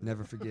 R.I.P..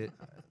 never forget.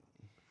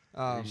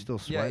 you still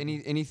Yeah.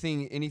 sweating?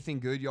 Anything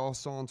good y'all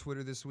saw on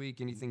Twitter this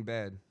week? Anything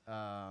bad?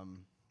 I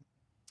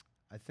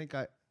think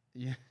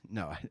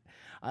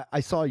I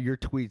saw your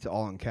tweets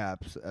all in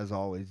caps as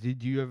always. Do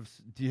you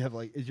have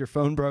like, is your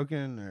phone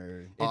broken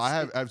or?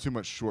 I have too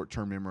much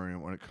short-term memory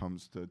when it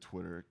comes to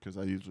Twitter because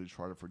I usually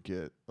try to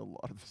forget a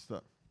lot of the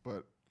stuff.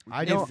 But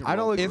I don't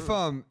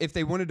look If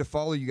they wanted to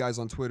follow you guys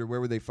on Twitter,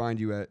 where would they find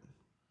you at?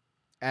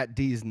 at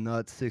D's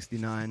nuts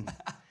 69.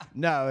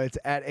 No, it's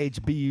at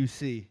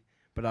HBUC,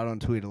 but I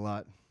don't tweet a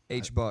lot.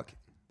 H-Buck.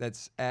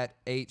 That's at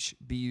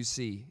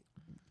HBUC.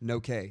 No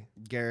K.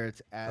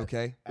 Garrett's at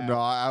Okay. No,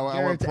 I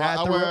went Garrett's at the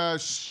I went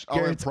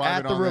Garrett's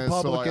private at the on this, so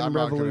like, Republican I'm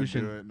not gonna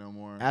Revolution. do it no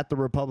more. at the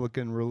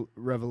Republican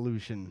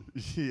Revolution.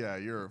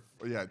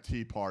 Yeah,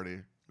 Tea Party.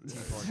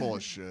 Full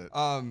of shit.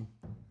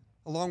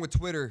 Along with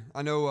Twitter,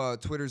 I know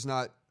Twitter's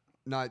not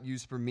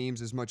used for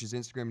memes as much as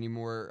Instagram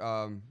anymore.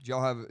 Do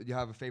y'all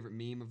have a favorite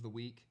meme of the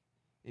week?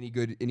 Any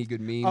good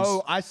memes?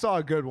 Oh, I saw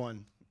a good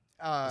one.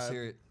 Let's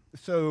hear it.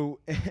 So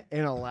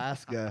in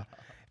Alaska,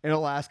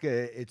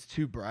 it's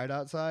too bright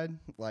outside.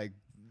 Like,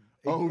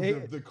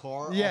 the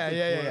car. Yeah, off the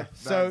yeah. cliff.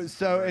 So That's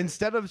so great.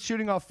 instead of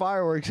shooting off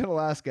fireworks in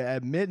Alaska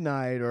at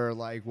midnight or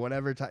like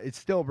whatever time, it's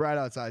still bright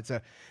outside. So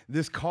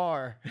this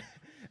car,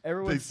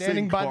 everyone's They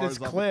standing sink by this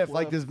cars off a cliff,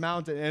 like cliff. this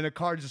mountain, and a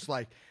car just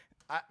like,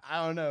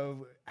 I don't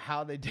know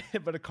how they did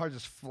it, but a car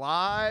just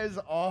flies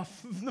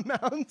off of the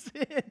mountain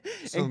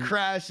Some- and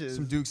crashes.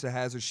 Some Dukes of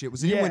Hazzard shit.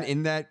 Was Yeah. anyone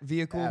in that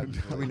vehicle? Do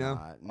Absolutely we know?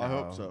 not, I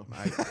hope no. so.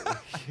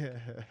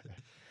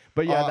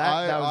 But yeah,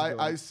 that was I good.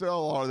 I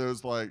sell a lot of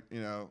those like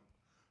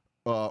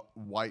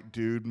white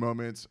dude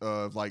moments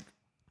of like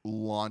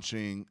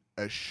launching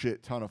a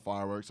shit ton of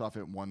fireworks off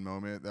at one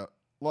moment. That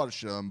a lot of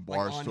shit on Like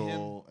on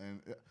Barstool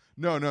and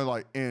no,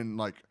 like in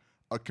like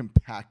a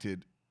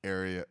compacted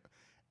area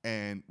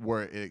and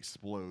where it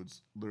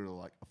explodes literally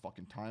like a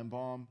fucking time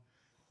bomb.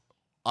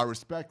 I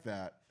respect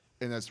that,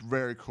 and that's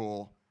very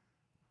cool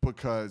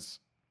because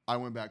I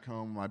went back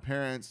home with my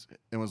parents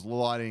and was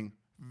lighting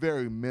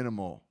very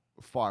minimal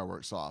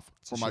fireworks off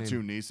It's a for my shame.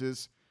 two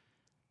nieces,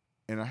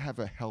 and I have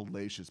a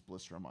hellacious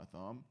blister on my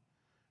thumb,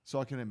 so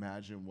I can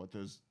imagine what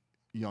those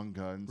young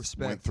guns went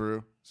Respect.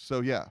 through.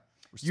 So yeah,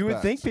 You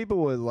would think respect. people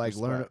would like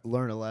Respect.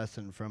 learn a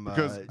lesson from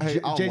because hey,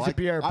 I Jason like,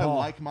 Pierre-Paul.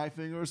 I like my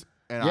fingers,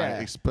 and I Yeah.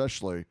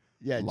 especially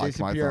yeah, like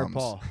Jason my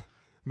Pierre-Paul. thumbs.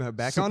 Man,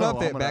 back So on up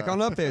there. I'm Back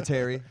gonna- on up there,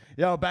 Terry.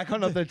 Yo, back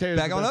on up there, Terry.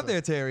 Back on up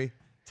there, Terry.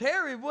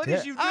 Terry, what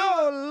did you do?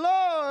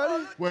 Oh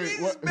Lord! Wait,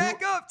 Please what?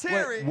 back up,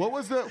 Terry. Wait, what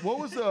was the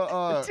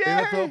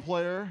Terry! NFL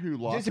player who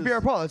lost? Jason his-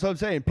 Pierre-Paul. That's what I'm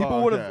saying. People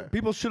Oh, would okay. have.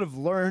 People should have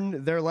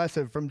learned their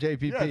lesson from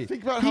JPP. Yeah,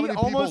 think about how many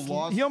people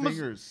lost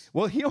fingers.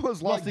 Well, he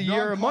almost lost a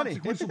year of money.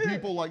 Non-consequential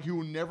people like who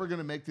were never going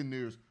to make the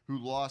news who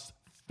lost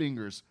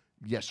fingers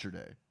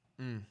yesterday.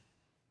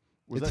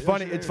 Was It's that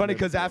funny. yesterday It's or funny the day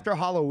because before? after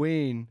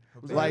Halloween,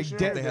 Was that like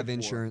yesterday or They the have day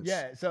before? insurance.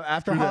 yeah. So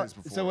after 2 days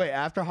so before. wait,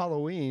 after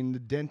Halloween, the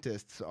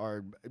dentists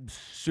are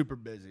super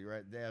busy,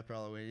 right? Day after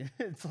Halloween,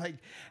 it's like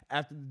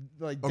after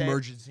like day-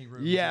 Emergency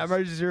rooms. Yeah, is-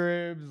 emergency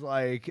rooms.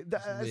 Like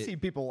I lit. see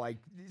people like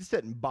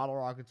sitting bottle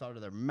rockets out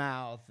of their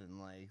mouth and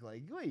like what are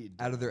you doing?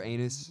 out of their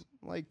anus.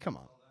 Like, come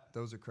on.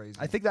 Those are crazy.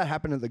 I think that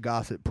happened at the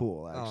Gossip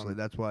Pool. Actually, Um,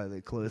 that's why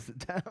they closed it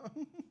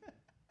down.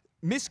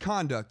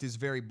 Misconduct is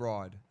very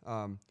broad.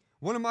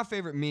 One of my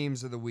favorite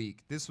memes of the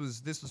week. This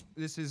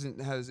isn't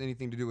has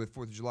anything to do with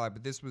 4th of July,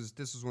 but this was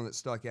one that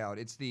stuck out.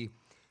 It's the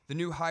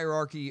new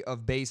hierarchy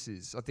of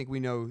bases. I think we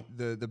know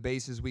the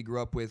bases we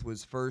grew up with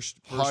was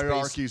first base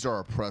Hierarchies are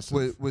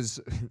oppressive.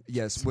 was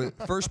yes.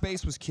 First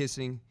base was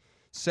kissing.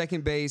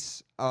 Second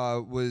base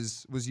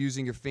was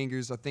using your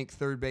fingers. I think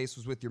third base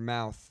was with your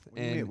mouth. What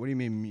do you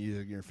mean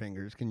using your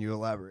fingers? Can you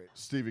elaborate?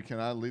 Stevie, can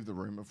I leave the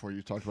room before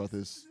you talk about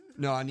this?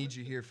 No, I need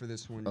you here for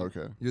this one.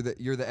 Okay.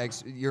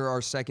 You're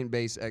our second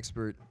base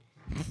expert.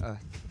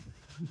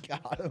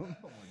 Got him.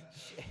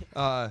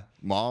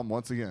 Mom,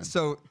 once again.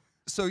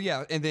 So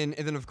yeah, and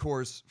then of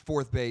course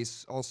fourth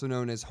base, also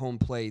known as home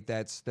plate.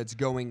 That's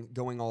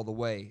going all the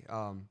way.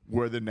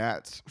 Where the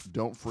Nats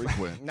don't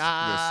frequent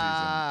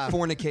Nah.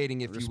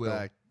 Fornicating, if you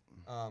Respect.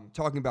 will.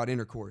 Talking about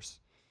intercourse.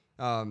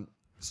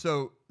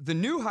 So the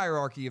new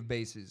hierarchy of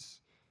bases.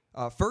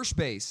 First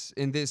base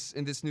in this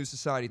new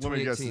society. this season. Let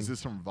me guess, 2018. is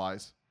this from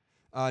Vice?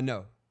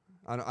 No,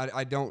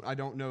 I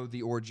don't know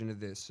the origin of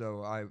this,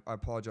 so I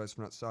apologize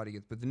for not citing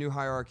it. But the new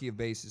hierarchy of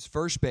bases: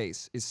 first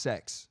base is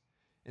sex.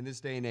 In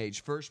this day and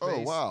age, first base. Oh,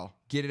 wow.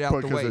 Get it out the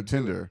Because way. of do it.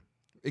 Tinder.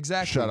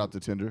 Exactly. Shout out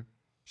to Tinder.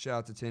 Shout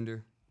out to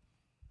Tinder.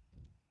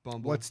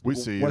 Bumble. We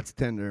see you. What's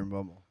Tinder and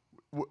Bumble?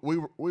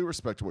 We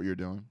respect what you're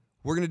doing.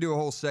 We're gonna do a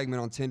whole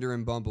segment on Tinder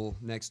and Bumble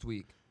next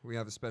week. We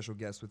have a special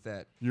guest with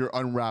that. You're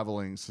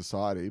unraveling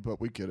society, but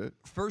we get it.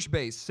 First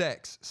base,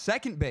 sex.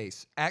 Second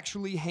base,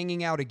 actually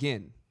hanging out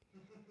again.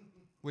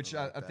 Which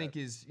I think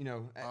is,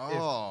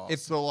 if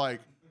So like,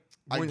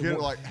 I when- get it.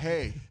 when- Like,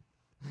 hey,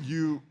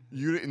 you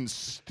didn't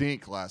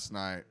stink last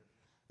night.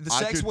 the I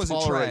sex could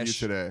wasn't tolerate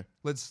trash. you today.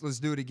 Let's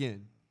do it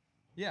again.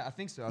 Yeah, I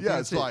think so. I think Yeah,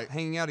 that's it's it. like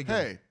hanging out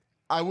again. Hey,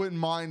 I wouldn't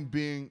mind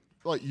being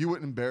like you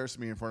wouldn't embarrass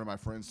me in front of my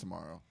friends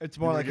tomorrow. It's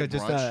You more wanna like get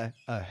just brunch?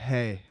 a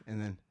hey, and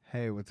then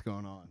hey, what's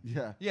going on?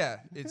 Yeah. Yeah,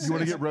 it's You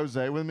want to it's-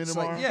 get rosé with me it's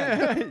tomorrow? like,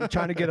 yeah,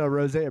 Trying to get a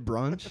rosé at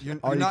brunch? you're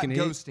All you not can eat?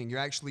 ghosting. You're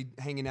actually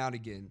hanging out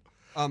again.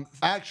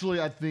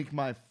 Actually, I think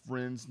my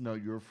friends know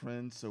your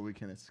friends, so we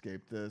can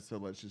escape this. So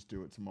let's just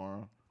do it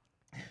tomorrow.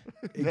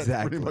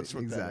 Exactly. much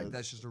what that exactly. is.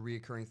 That's just a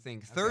reoccurring thing.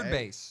 Third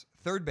Okay.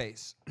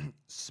 base,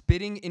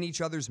 spitting in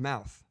each other's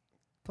mouth.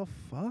 The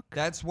fuck?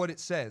 That's what it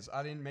says.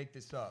 I didn't make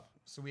this up.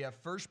 So we have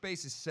first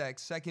base is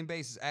sex, second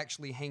base is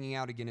actually hanging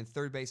out again, and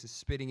third base is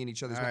spitting in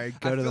each other's All mouth. right,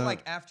 I go to feel the-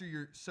 like after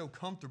you're so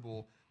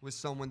comfortable with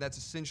someone, that's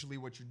essentially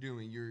what you're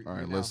doing. You're All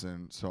right, now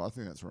listen. So I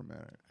think that's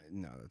romantic.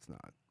 No, that's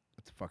not.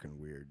 That's fucking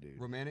weird, dude.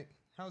 romantic.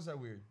 How is that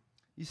weird?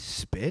 You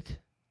spit?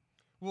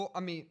 Well, I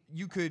mean,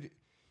 you could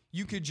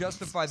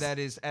justify that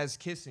as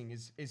kissing.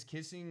 Is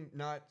kissing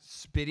not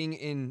spitting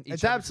in each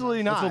It's other's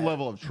absolutely mouth? not. That's a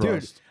level of Dude,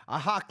 trust. I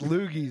hawk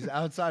loogies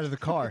outside of the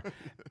car.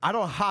 I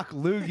don't hawk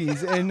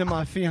loogies into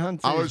my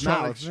fiance's I was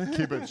trying mouth. to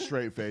keep a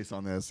straight face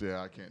on this.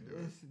 Yeah, I can't do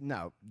it.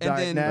 No. And All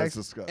right, then- That's next.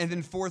 disgusting. And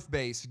then fourth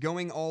base,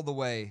 going all the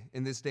way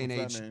in this day and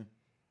What's age. that mean?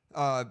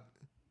 Uh,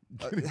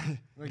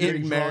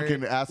 Getting drunk married.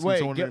 and asking Wait,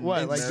 someone get to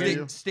what? marry Like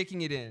you?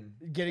 sticking it in.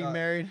 Getting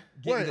married?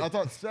 Wait, the- I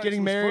thought sex Getting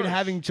was married, first.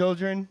 having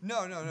children?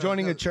 No.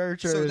 Joining no. a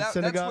church or so a That's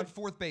synagogue? what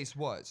fourth base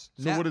was.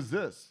 So Now, what is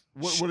this?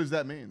 What does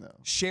that mean though?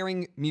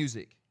 sharing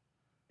music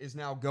is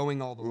now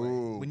going all the way.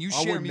 Ooh, When you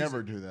I share would music,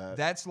 never do that.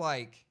 That's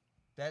like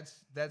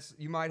that's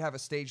you might have a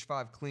stage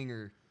 5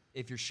 clinger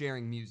if you're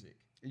sharing music.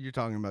 You're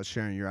talking about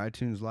sharing your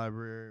iTunes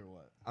library or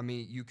what? I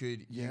mean, you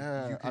could.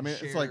 Yeah, you could I mean,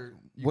 share, it's like,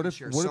 you what could if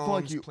share like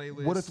songs, you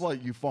playlists. what if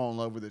like you fall in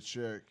love with a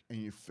chick and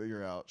you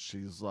figure out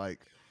she's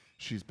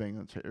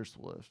banging Taylor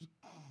Swift?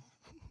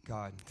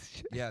 God,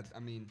 yeah. I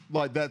mean,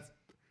 Like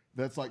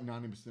that's like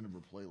 90% of her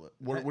playlist.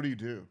 What do you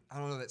do? I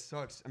don't know. That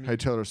sucks. I mean, Hey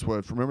Taylor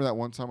Swift, remember that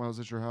one time I was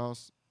at your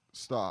house?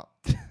 Stop.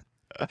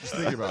 Just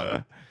think about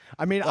it.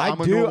 I mean, I'm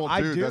a I do. normal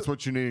I dude. do. That's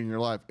what you need in your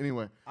life.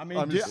 Anyway, I mean,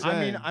 I'm do, just I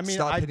saying, mean,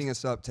 stop I, hitting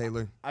us up,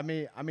 Taylor. I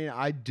mean,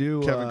 I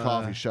do. Kevin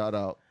Coffee, shout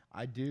out.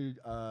 I do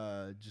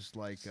just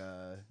like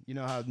you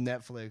know how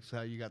Netflix,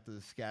 how you got the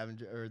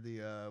scavenger or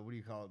the what do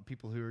you call it?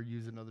 People who are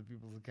using other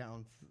people's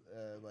accounts,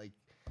 like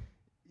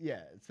yeah.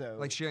 So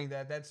Like sharing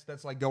that.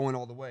 That's like going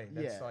all the way.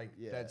 That's Yeah, like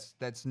yeah.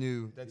 that's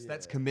new. That's Yeah.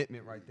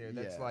 commitment right there.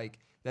 That's Yeah. like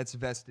that's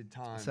vested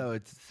time. so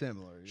it's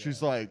similar.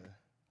 She's yeah. like,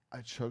 I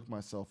choke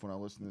myself when I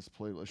listen to this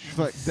playlist. She's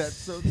like, that's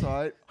so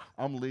tight.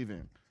 I'm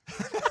leaving.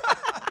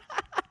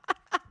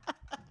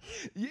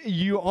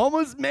 You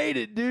almost made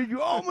it, dude.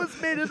 You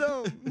almost made it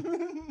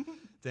home.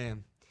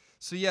 Damn.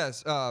 So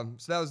yes, so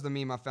that was the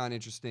meme I found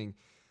interesting.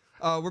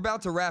 We're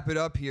about to wrap it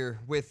up here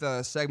with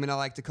a segment I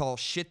like to call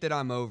 "Shit That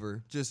I'm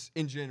Over." Just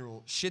in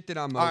general, shit that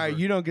I'm over. All right,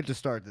 you don't get to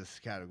start this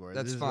category.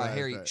 That's This is fine, what I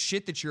Harry. start.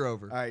 Shit that you're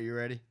over. All right, you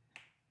ready?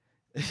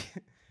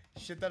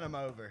 Shit that I'm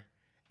over.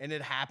 And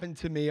it happened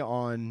to me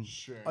on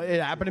Shame.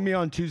 it happened to me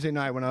on Tuesday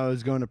night when I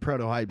was going to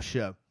Proto Hype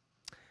show.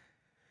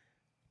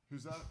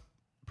 Who's that?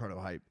 Proto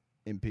Hype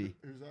MP,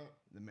 Who's that?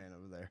 the man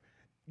over there.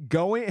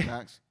 Going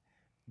Max.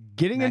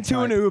 getting Max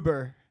into an Hype.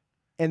 Uber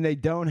and they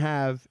don't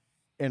have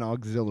an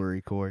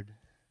auxiliary cord.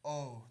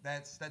 Oh,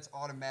 that's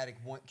automatic.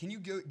 One. Can you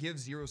give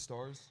 0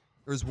 stars?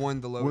 Or is 1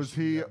 the lowest? Was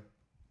he? Yeah.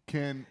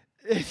 Can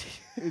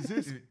is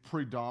this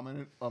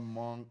predominant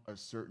among a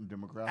certain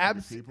demographic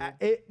of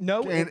people?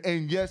 No,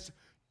 And yes,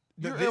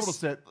 you're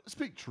this- able to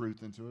speak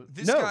truth into it.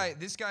 This No.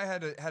 guy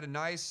had a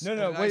nice. No, had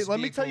no, a nice wait. Let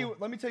me tell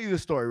vehicle. you the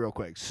story real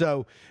quick.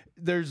 So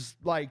there's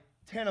like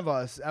 10 of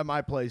us at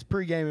my place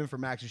pre-gaming for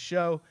Max's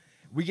show.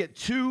 We get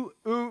 2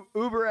 Uber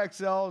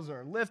XLs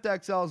or Lyft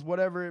XLs,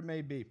 whatever it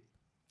may be,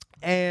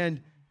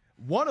 and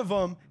one of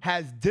them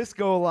has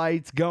disco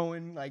lights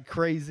going like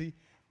crazy,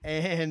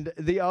 and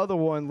the other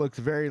one looks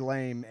very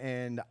lame.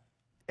 And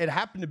it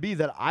happened to be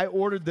that I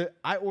ordered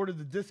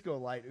the disco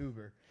light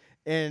Uber.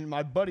 And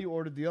my buddy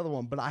ordered the other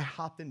one, but I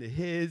hopped into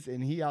his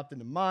and he hopped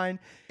into mine.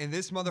 And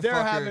this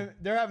motherfucker.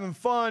 They're having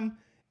fun,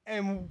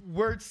 and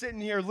we're sitting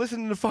here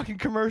listening to fucking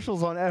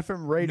commercials on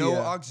FM radio. No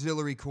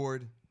auxiliary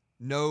cord.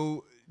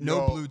 No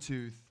No.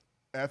 Bluetooth.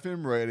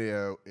 FM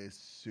radio is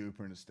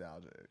super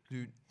nostalgic.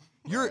 Dude,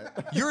 you're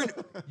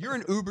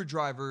an Uber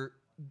driver.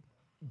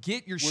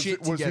 Get your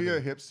shit Was he together.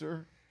 a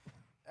hipster?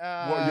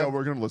 Well, yeah,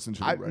 we're gonna listen to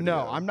the radio.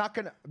 No, I'm not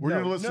gonna. We're no,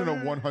 gonna listen no,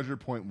 to no,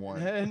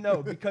 100.1.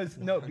 No,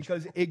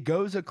 because it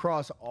goes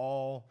across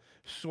all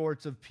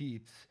sorts of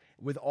peeps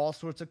with all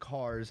sorts of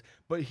cars.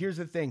 But here's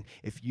the thing: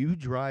 if you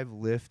drive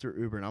Lyft or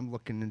Uber, and I'm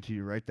looking into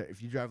you right there,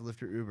 if you drive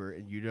Lyft or Uber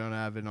and you don't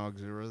have an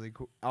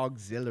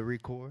auxiliary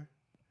core,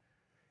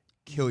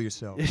 Kill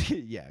yourself.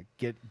 yeah,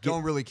 get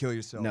Don't really kill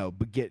yourself. no,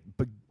 but get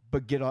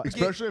on.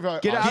 Especially if I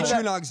Get out Get of you that-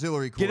 an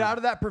auxiliary cord. Get out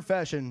of that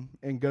profession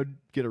and go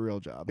get a real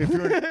job. if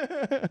you're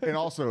and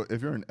also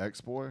if you're an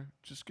ex-boy,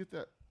 just get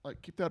that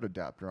keep that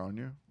adapter on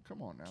you.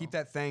 Come on now. Keep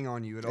that thing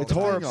on you at all It's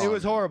times. horrible. on. It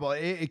was horrible.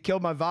 It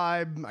killed my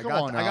vibe. I Come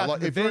got on I now. got Like,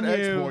 to if the you're an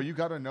venue. ex-boy, you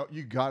gotta know.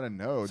 You gotta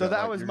know. So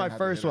that like, was you're my gonna have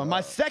to first hit it one. My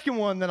up. second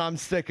one that I'm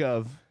sick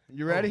of.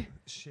 You ready?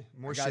 Shit,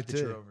 more I got shit that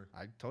two. you're over.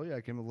 I told you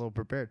I came a little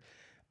prepared.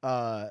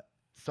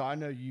 So I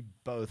know you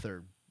both,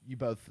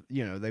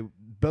 you know,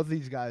 both of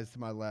these guys to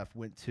my left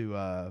went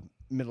to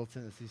Middle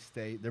Tennessee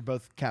State. They're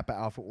both Kappa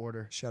Alpha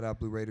Order. Shout out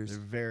Blue Raiders. They're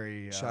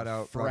very Shout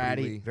out Robert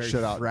fratty, Lee. very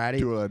Shut out. fratty,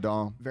 Do a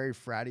dom. very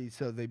fratty.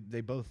 So they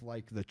both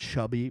like the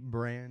chubby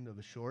brand of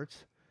the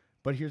shorts.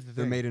 But here's the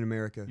They're thing: made in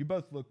America. you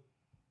both look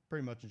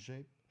pretty much in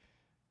shape.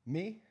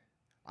 Me,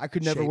 I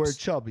could never wear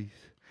Shapes. chubbies.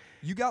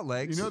 You got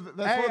legs. You know that's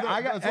Hey, why they're,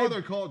 I got- that's hey, why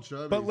they're called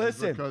chubbies. but is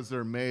listen. because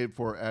they're made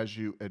for as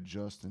you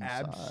adjust in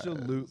size.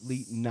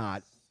 Absolutely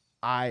not.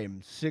 I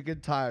am sick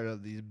and tired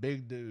of these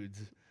big dudes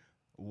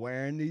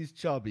wearing these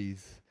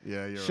chubbies,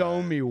 Yeah, you're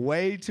showing right. me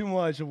way too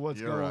much of what's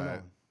You're going right.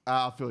 on.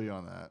 I'll feel you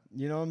on that.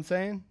 You know what I'm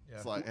saying?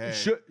 It's like, hey,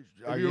 Should-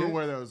 are if you you?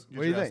 wear those, get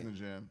What do you your ass think? in the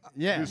gym.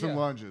 Yeah. Do some Yeah.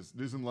 lunges.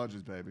 Do some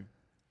lunges, baby.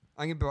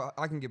 I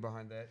can get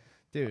behind that.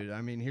 Dude,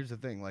 I mean, here's the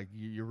thing. Like,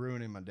 you're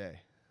ruining my day.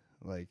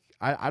 Like,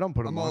 I don't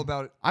put them I'm on. all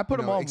about I put you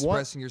them know, on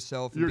expressing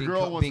yourself and Your being,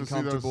 girl wants being to see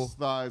comfortable. those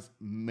thighs,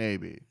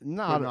 maybe.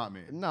 Not, but not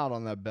me. Not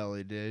on that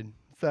belly, dude.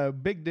 So,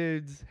 big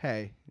dudes,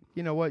 hey,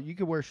 you know what? You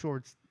could wear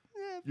shorts.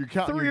 You're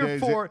counting 3 your or days.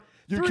 4.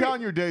 You're three-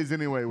 counting your days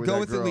anyway with Go that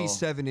with girl. at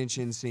least 7-inch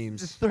inseams.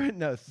 Just three,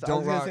 no, I was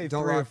Don't gonna rock- say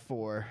don't 3 or rock-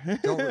 4.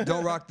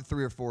 don't rock the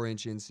 3 or 4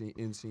 inch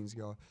inseams,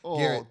 go. Oh,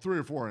 Garrett, 3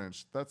 or 4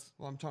 inch. That's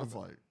well, I'm talking that's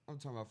about. like I'm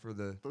talking about for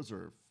the. those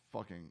are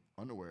fucking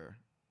underwear.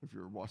 If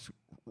you're watching.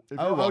 If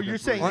Oh, walking you're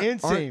through- saying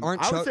Aren't- inseam.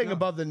 aren't I was chub- saying no.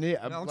 above the knee. No,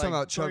 I'm like, talking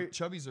about three-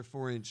 chubbies are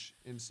 4-inch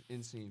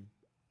inseam.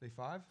 They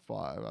 5?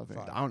 5, I think.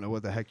 I don't know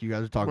what the heck you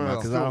guys are talking Well,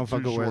 about because I don't still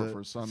too fucking wear short the-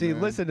 for some See,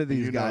 men. listen to these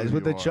You know guys who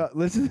with you the are.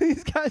 listen to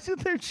these guys with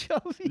their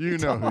chubby. You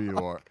know who you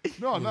are.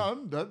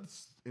 No,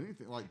 that's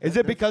anything like. Is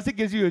it because it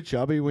gives you a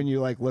chubby when you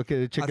like look at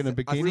a chick in a I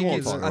bikini? think won't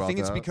it's, talk I about think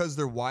it's that. because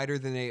they're wider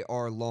than they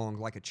are long,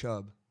 like a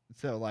chub.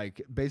 So like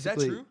Is that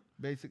basically, true?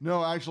 basically.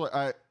 No, actually,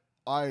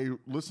 I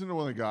listened to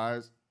one of the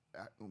guys.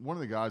 One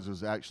of the guys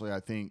was actually, I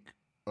think,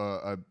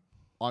 a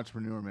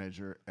entrepreneur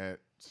major at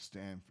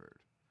Stanford,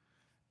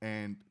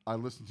 and I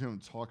listened to him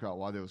talk about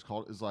why they was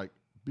called. Is like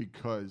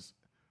because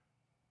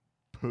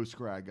post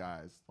grad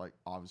guys, like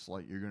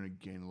obviously, like, you're gonna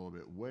gain a little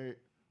bit of weight.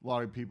 A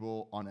lot of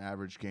people on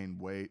average gain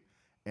weight,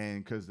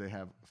 and because they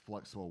have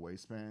flexible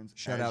waistbands.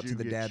 Shout as out to you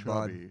the get dad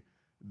bod. chubby,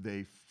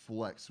 they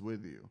flex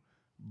with you,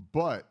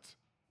 but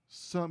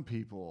some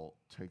people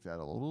take that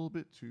a little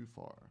bit too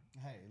far.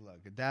 Hey, look,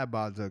 a dad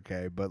bod's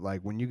okay, but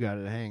like when you got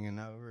it hanging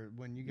over,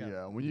 when you got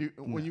Yeah, when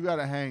you got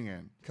to hang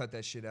in. Cut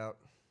that shit out.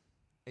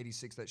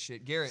 86 that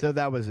shit. Garrett, So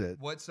that was it.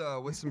 what's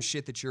some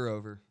shit that you're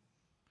over?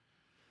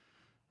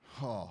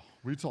 Oh,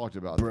 we talked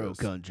about Bro this.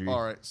 country.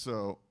 All right,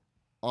 so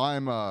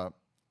I'm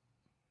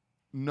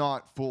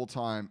not full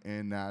time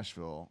in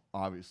Nashville,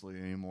 obviously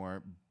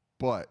anymore,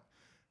 but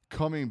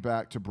coming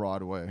back to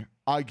Broadway,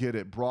 I get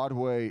it.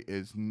 Broadway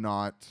is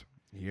not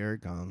Here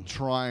it comes.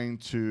 trying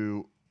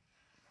to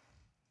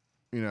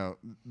you know,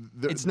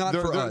 It's not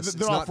for us. It's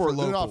not for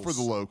They're not for locals.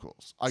 the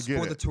locals. I It's get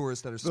for it. the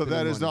tourists that are So spending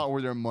that is money. not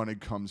where their money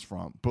comes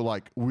from. But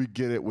like, we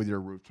get it with your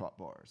rooftop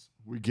bars.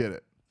 We get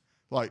it.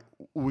 Like,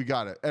 we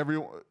got it.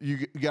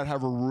 You got to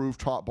have a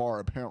rooftop bar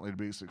apparently to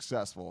be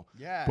successful.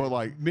 Yeah, But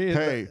like, me and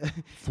hey, the-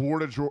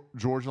 Florida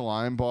Georgia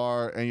Line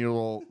Bar and your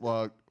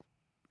little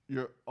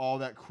your all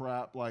that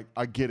crap. Like,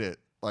 I get it.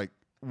 Like,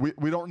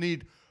 we don't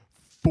need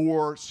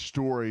 4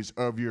 stories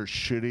of your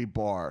shitty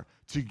bar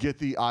to get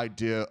the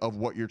idea of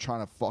what you're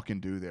trying to fucking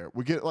do there.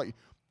 We get like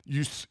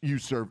you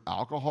serve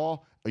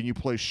alcohol and you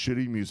play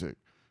shitty music.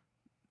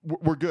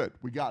 We're good.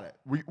 We got it.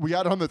 We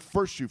got it on the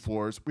first 2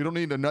 floors. We don't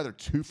need another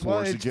 2 floors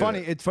Well, to it's get funny.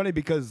 it. It's funny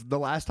because the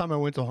last time I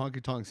went to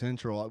Honky Tonk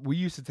Central, we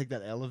used to take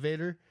that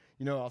elevator,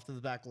 off to the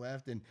back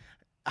left, and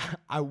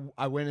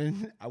I went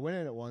in. I went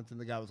in it once, and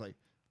the guy was like,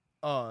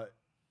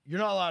 "You're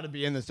not allowed to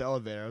be in this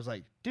elevator." I was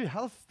like, "Dude,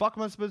 how the fuck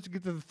am I supposed to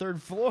get to the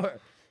 3rd floor?"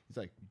 He's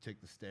like, "You take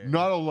the stairs."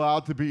 Not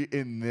allowed to be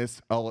in this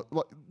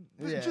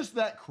Yeah. just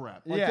that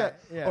crap. Like Yeah,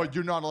 that. yeah. Oh,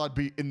 you're not allowed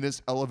to be in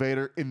this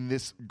elevator in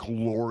this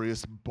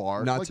glorious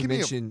bar. Not Like, to give me a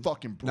mention,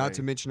 fucking break. not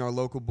to mention, our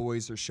local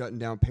boys are shutting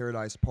down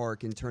Paradise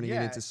Park and turning it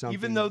Yeah, into something.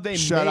 even though they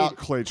Shout made, out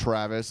Clay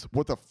Travis.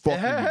 What the fuck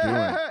are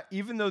you doing?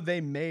 even though they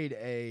made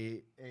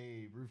a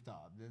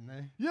rooftop, didn't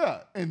they?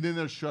 Yeah, and then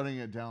they're shutting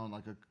it down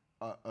like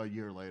a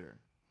year later.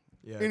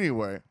 yeah.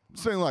 Anyway, I'm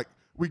saying like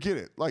we get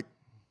it. Like,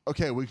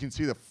 okay, we can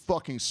see the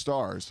fucking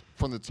stars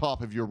from the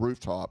top of your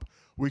rooftop.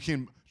 We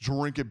can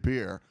drink a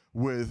beer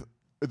with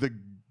the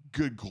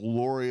good,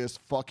 glorious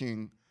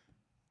fucking.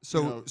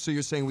 So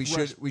you're saying we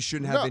fresh-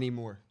 shouldn't have No. any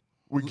more?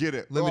 We get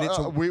it. Limit it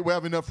to- we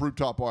have enough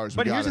rooftop bars.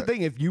 But we here's got the it.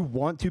 thing: if you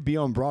want to be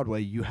on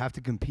Broadway, you have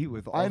to compete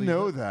with all. I these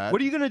know others. that.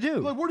 What are you gonna do?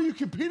 Like, what are you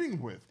competing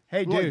with?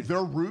 Hey, Like, dude.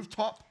 their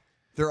rooftop.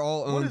 They're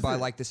all What owned is by it?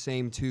 like the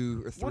same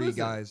 2 or What 3 is it?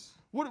 guys.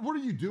 What are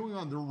you doing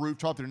on their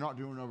rooftop? They're not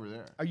doing over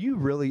there. Are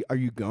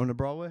you going to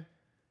Broadway?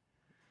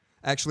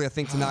 Actually, I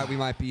think tonight we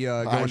might be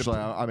going Actually,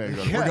 to. I may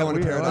go. We're going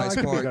to Paradise I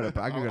could Park. go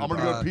to- I could I'm go gonna go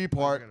to Broadway. P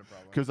Park I could go to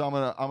Broadway. because I'm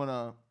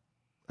gonna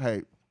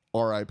hey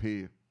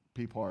R.I.P.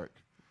 P Park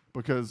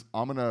because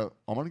I'm gonna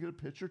get a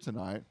picture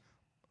tonight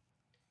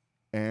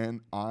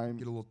and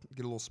Get a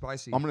little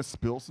spicy. I'm gonna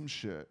spill some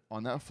shit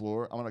on that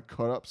floor. I'm gonna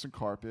cut up some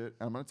carpet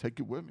and I'm gonna take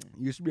it with me.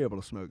 You should be able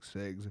to smoke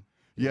cigs.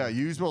 Yeah,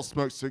 you as well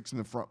smoke 6 in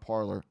the front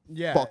parlor.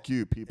 Yeah. Fuck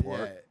you, P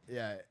Park.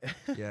 Yeah.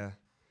 yeah.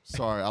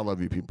 Sorry, I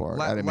love you, P Park.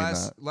 I didn't mean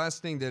that.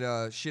 Last thing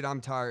that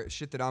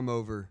shit that I'm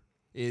over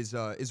is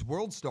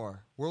WorldStar.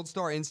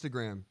 WorldStar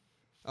Instagram.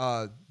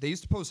 They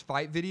used to post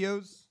fight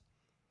videos.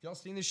 Y'all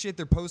seen this shit?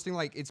 They're posting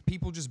like it's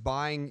people just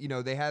buying.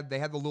 They had the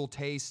little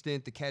Tay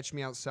stint, the Catch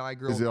Me Outside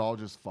girl. Is it all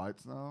just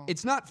fights now?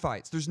 It's not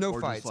fights. There's no Or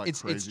just, fights. like,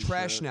 It's crazy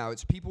trash shit? now.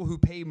 It's people who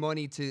pay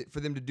money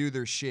for them to do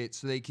their shit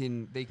so they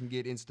can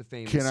get insta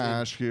famous. Can I And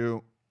ask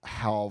you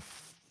how,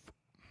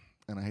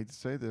 and I hate to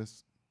say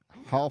this,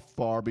 how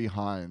far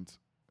behind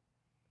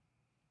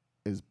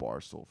is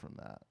Barstool from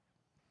that?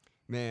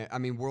 man, I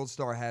mean,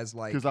 WorldStar has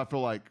like Because I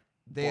feel like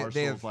they Barstool's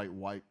have-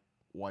 like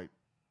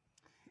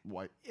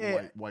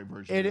It- white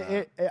version of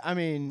that. I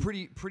mean,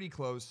 pretty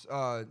close.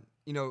 At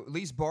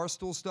least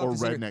Barstool stuff Or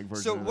is in redneck it.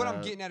 version So of what I'm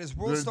that. getting at is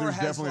There's WorldStar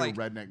has definitely like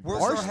a redneck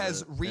WorldStar version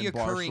has of it, and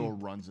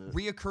Barstool runs it.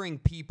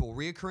 reoccurring people,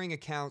 reoccurring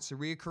accounts, and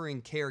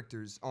reoccurring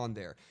characters on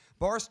there.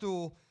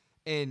 Barstool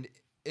and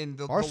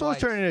the Barstool's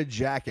likes, turning into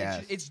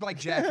Jackass. It's like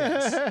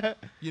Jackass.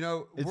 It's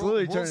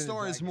literally turning into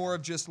WorldStar is more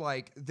of just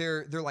like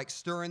they're like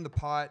stirring the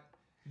pot.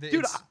 Dude,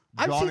 It's-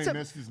 I've Johnny seen some.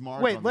 missed his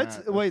mark Wait, on let's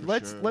that, that's wait. for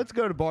Let's sure. let's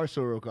go to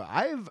Barstool real quick.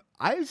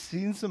 I've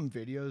seen some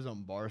videos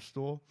on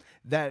Barstool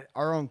that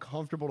are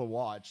uncomfortable to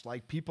watch,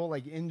 like people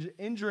like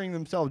injuring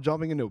themselves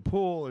jumping into a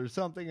pool or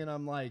something, and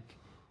I'm like,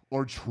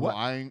 Or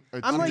trying.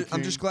 I'm like-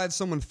 I'm just glad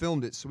someone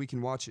filmed it so we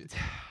can watch it.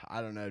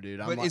 I don't know, dude.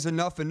 But like, is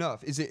enough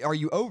enough? Is it? Are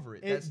you over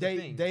it? That's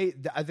the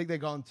thing. I think they've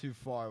gone too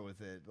far with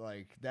it.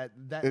 Like that.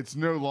 It's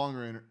no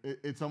longer.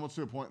 It's almost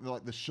to a point that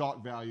like the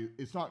shock value.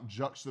 It's not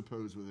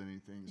juxtaposed with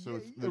anything. So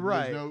it's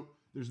right.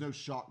 There's no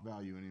shock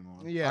value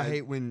anymore. yeah. I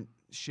hate when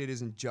shit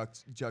isn't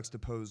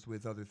juxtaposed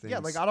with other things. Yeah,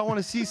 like I don't want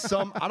to see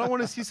some. I don't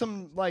want to see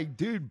some like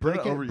dude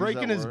breaking overuse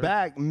that his word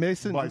back,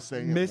 missing by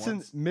saying it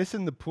once.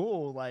 missing the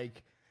pool.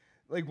 Like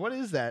what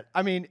is that?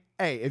 I mean,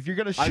 hey, if you're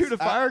gonna I- shoot a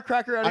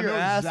firecracker out I of your know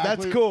ass,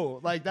 exactly- that's cool.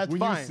 Like that's when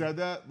fine. you said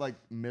that, like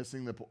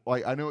missing the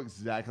like, I know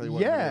exactly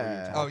what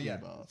Yeah. you're Oh, talking yeah.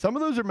 about. Some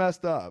of those are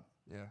messed up.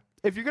 yeah.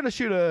 If you're gonna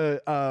shoot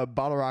a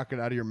bottle rocket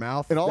out of your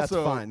mouth, And that's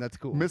also, fine. That's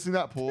cool. Missing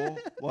that pool,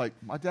 like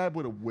my dad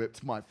would have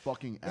whipped my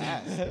fucking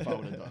ass if I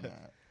would have done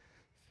that.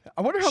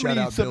 I wonder how Shout many.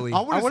 out Billy. I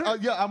want wonder-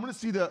 to. I'm gonna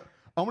see the.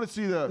 I want to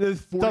see the The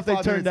stuff they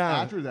 45 turned minutes down.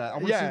 after that. I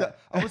want to Yeah. see that.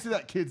 I want to see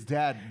that kid's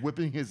dad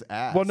whipping his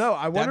ass. Well, no,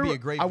 I wonder. be a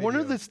great I wonder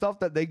video. the stuff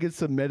that they get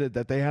submitted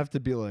that they have to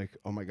be like,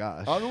 oh my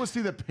gosh. I want to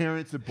see the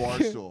parents at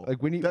Barstool.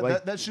 Like, we need- that, like,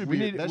 that, that should we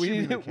be. need- that we should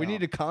be need- an we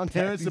need account. to contact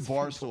parents these at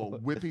Barstool people.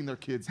 whipping their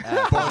kids'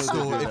 ass.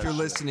 Barstool, if That you're shit.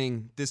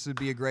 listening, this would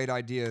be a great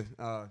idea.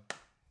 You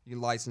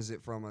can license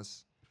it from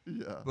us.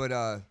 Yeah. But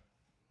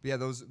yeah,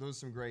 those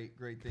some great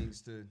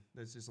things to.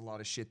 There's just a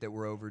lot of shit that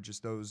we're over.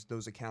 Just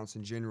those accounts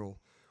in general.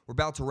 we're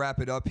about to wrap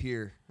it up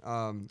here.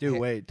 Dude,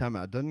 wait, time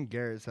out. Doesn't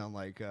Garrett sound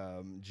like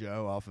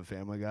Joe off of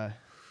Family Guy?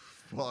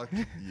 Fuck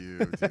you,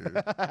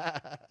 dude.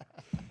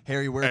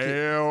 Harry, where can,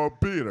 Hail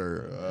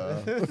Peter.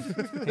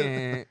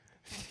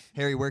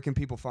 Harry, where can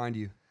people find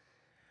you?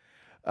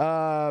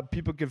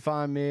 People can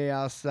find me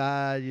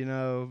outside,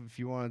 if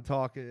you want to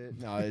talk it.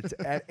 No, it's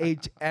at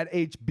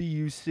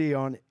HBUC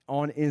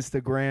on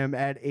Instagram,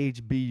 at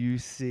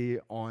HBUC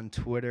on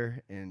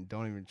Twitter, and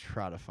don't even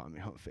try to find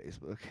me on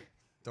Facebook.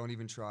 Don't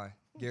even try.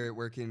 Garrett,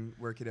 where can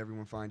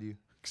everyone find you?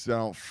 Because I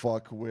don't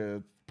fuck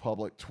with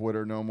public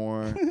Twitter no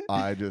more.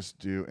 I just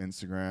do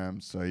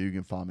Instagram. So you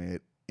can find me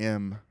at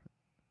M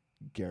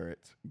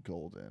Garrett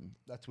Golden.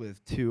 That's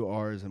with 2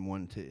 R's and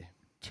 1 T.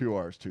 2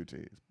 R's, 2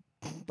 T's,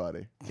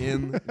 buddy.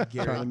 M. Trying to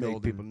Garrett make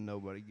Golden. people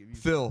nobody give you.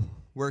 Phil,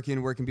 where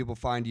can people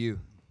find you?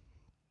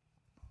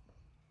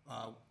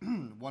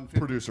 150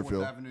 Producer 4th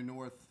Phil. Avenue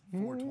North,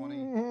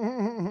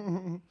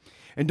 420.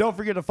 And don't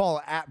forget to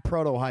follow at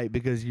Protohype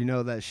because you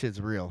know that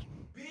shit's real.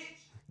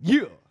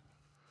 Yeah.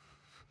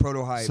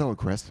 Protohype. So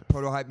aggressive.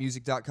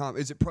 Protohypemusic.com.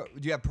 Is it do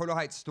you have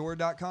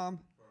protohypestore.com?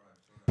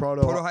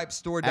 Protohypestore.com.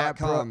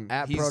 Protohypestore.com.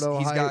 At He's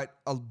Protohype. got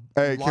a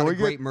Hey, lot can we of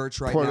great get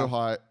merch right now.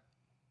 Protohype,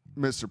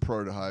 Mr.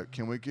 Protohype?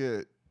 Can we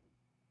get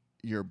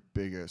your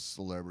biggest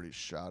celebrity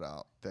shout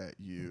out that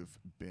you've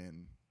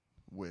been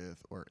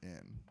with or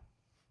in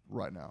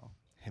right now?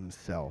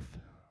 Himself.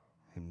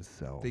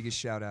 Biggest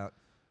shout out.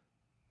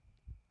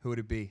 Who would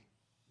it be?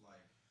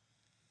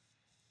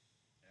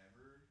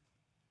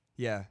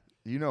 Yeah,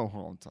 You know who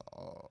I'm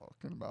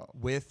talking about.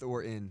 with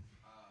or in.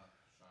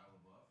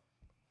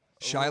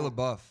 Shia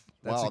LaBeouf.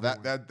 That's a Wow,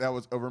 good one. that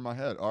was over my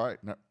head. All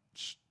right, no,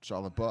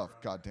 Shia LaBeouf.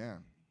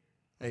 Goddamn.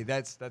 Hey,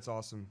 that's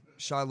awesome.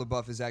 Shia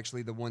LaBeouf is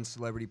actually the one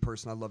celebrity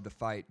person I'd love to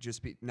fight.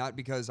 Not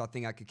because I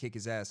think I could kick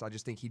his ass. I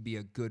just think he'd be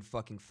a good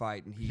fucking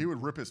fight. And He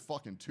would rip his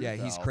fucking tooth Yeah,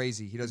 he's out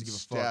crazy. He doesn't and give a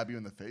fuck. stab you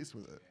in the face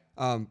with it.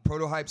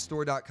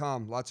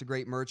 Protohypestore.com. Lots of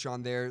great merch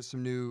on there.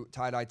 Some new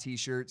tie-dye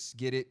T-shirts.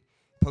 Get it.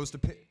 Post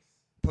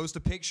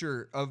a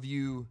picture of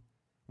you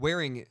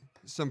wearing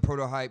some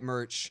Protohype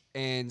merch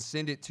and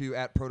send it to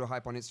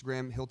 @Protohype on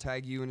Instagram. He'll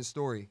tag you in his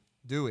story.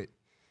 Do it.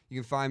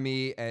 You can find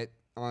me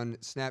on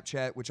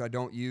Snapchat, which I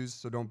don't use,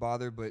 so don't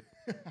bother. But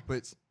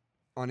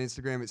on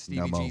Instagram it's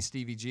Stevie No mo. G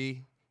Stevie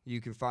G.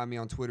 You can find me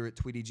on Twitter at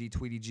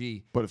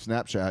TweetyG. But if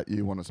Snapchat,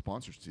 you want to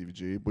sponsor Stevie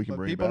G, we can But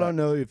bring people it back. don't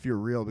know if you're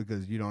real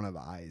because you don't have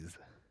eyes.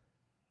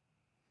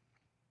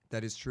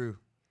 That is true.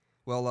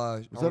 Well,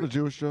 Is that a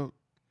Jewish joke?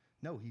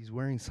 No, he's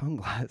wearing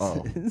sunglasses.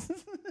 Oh.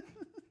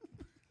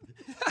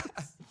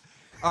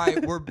 all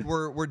right,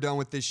 we're done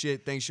with this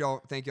shit. Thank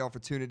y'all for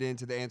tuning in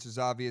to The Answer's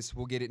Obvious.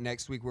 We'll get it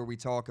next week where we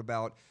talk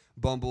about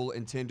Bumble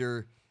and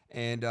Tinder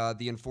and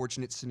the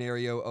unfortunate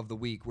scenario of the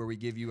week, where we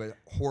give you a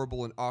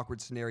horrible and awkward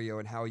scenario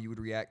and how you would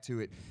react to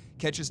it.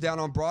 Catch us down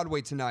on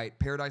Broadway tonight,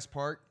 Paradise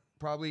Park,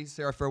 probably.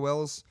 Sarah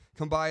Farewell's.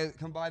 Come buy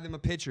them a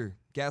pitcher.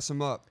 Gas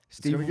them up.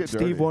 gonna get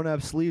dirty. Steve won't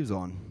have sleeves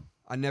on.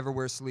 I never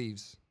wear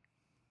sleeves.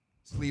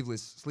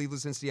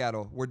 Sleeveless in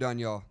Seattle. We're done,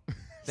 y'all.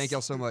 Thank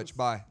y'all so much.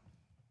 Bye.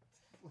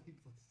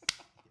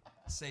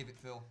 Save it,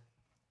 Phil.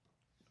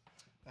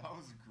 That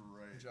was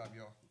great. Good job,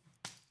 y'all.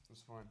 It was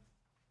fun.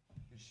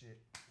 Good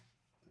shit.